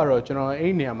ဓိကကတော့ကျွန်တော်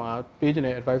အဲ့ဒီနေရာမှာပေးချင်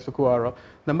တဲ့ advice ကိုကတော့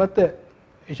နံပါတ်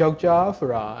1ယောက်ျားဆို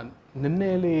တာနည်းန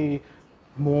ည်းလေး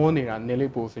မောနေတာနည်း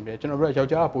လေးပို့စင်ပြကျွန်တော်တို့ယော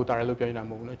က်ျားကပို့တာတယ်လို့ပြောနေတာ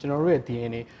မဟုတ်ဘူးเนาะကျွန်တော်တို့ရဲ့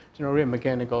DNA ကျွန်တော်တို့ရဲ့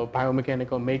mechanical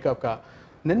biomechanical makeup က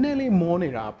နည်းနည်းလေးမောနေ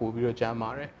တာပို့ပြီးတော့ကြားပါ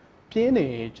တယ်ပြင်းနေ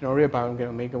ကျွန်တော်တို့ရဲ့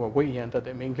biomechanical makeup က weight အရန်တက်တ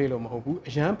ယ် main ကလေးလို့မဟုတ်ဘူး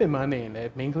အရန်ပင်ပန်းနေရင်လည်း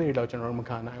main ကလေးတော့ကျွန်တော်တို့မ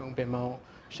ခံနိုင်ဘူးပင်ပန်း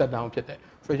shut down ဖြစ်တယ်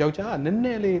ဆိုတော့ယောက်ျားကနည်းန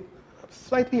ည်းလေး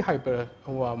slightly hyper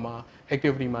ဟိုမှာ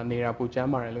activity မှာနေတာပို့ကြား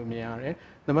ပါတယ်လို့မြင်ရတယ်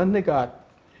နံပါတ်2က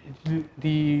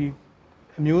ဒီ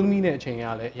အမျိုးသမီးနဲ့အချိန်ရ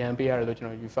လဲအရန်ပေးရတယ်လို့ကျွန်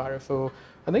တော်ယူဆတယ် so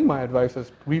I think my advice is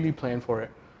really plan for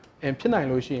it and ဖြစ်နိုင်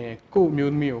လို့ရှိရင်ကို့အ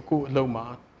မျိုးသမီးကိုကို့အလုပ်မှာ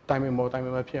တိုင်ပင်မ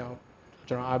ဖြစ်အောင်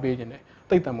ကျွန်တော်အားပေးခြင်းနဲ့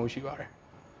တိတ်တန်မှုရှိပါတယ်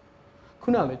ခု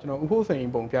နလည်းကျွန်တော်ဥဖို့စိ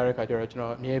န်ပုံပြတဲ့ခါကျတော့ကျွန်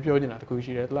တော်အမြဲပြောနေတာတခု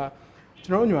ရှိတယ်တလားကျွ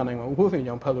န်တော်ညွှန်နိုင်မှာဥဖို့စိန်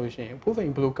ကြောင့်ဖတ်လို့ရှိရင်ဥဖို့စိ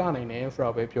န်ဘယ်လိုကနိုင်လဲဆိုတာ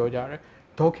ပဲပြောကြတယ်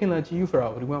ဒေါခင်လာကြီးဆိုတာ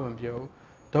ဘယ်သူမှမပြောဘူး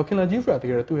ဒေါခင်လာကြီးဆိုတာတ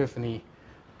ကယ်တော့သူ့ရဲ့ဖနီး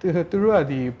သူတို့က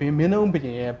ဒီမင်းလုံးပြ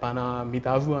င်ရဲ့ဘာနာမိ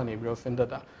သားစုကနေပြီးတော့ဆင်းသက်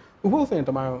တာဥဖို့စိန်တ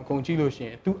မန်အကုန်ကြည့်လို့ရှိရ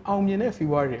င်သူအောင်မြင်တဲ့စီး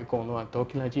ပွားရေးတွေအကုန်လုံးကဒေါ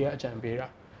ခင်လာကြီးရဲ့အကြံပေးတာ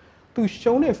သူ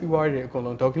ရှုံးတဲ့စီးပွားရေးတွေအကုန်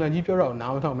လုံးဒေါခင်လာကြီးပြောတော့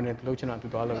နားမထောင်မနဲ့လှုပ်ချင်တာသူ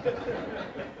သွားလို့တယ်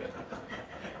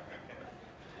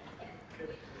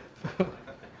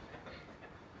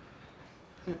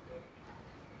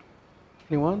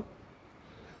Anyone?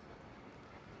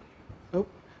 Nope.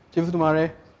 ကျေးဇူးတင်ပါတယ်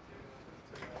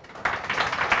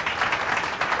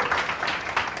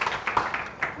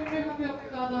ကိုယ်ကပြောပြ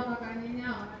တော့တော့ကနေည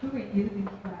အောင်အထူးပဲကျေးဇူးတင်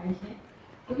ပါတယ်ရှင်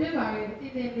။ကိုပြပါရဲ့အစီ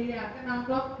အစဉ်လေးကကနောင်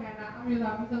blog ခန္ဓာအမျိုး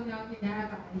သားပြီးဆုံးကြောင်းပြင်ရ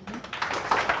ပါတယ်ရှင်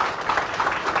။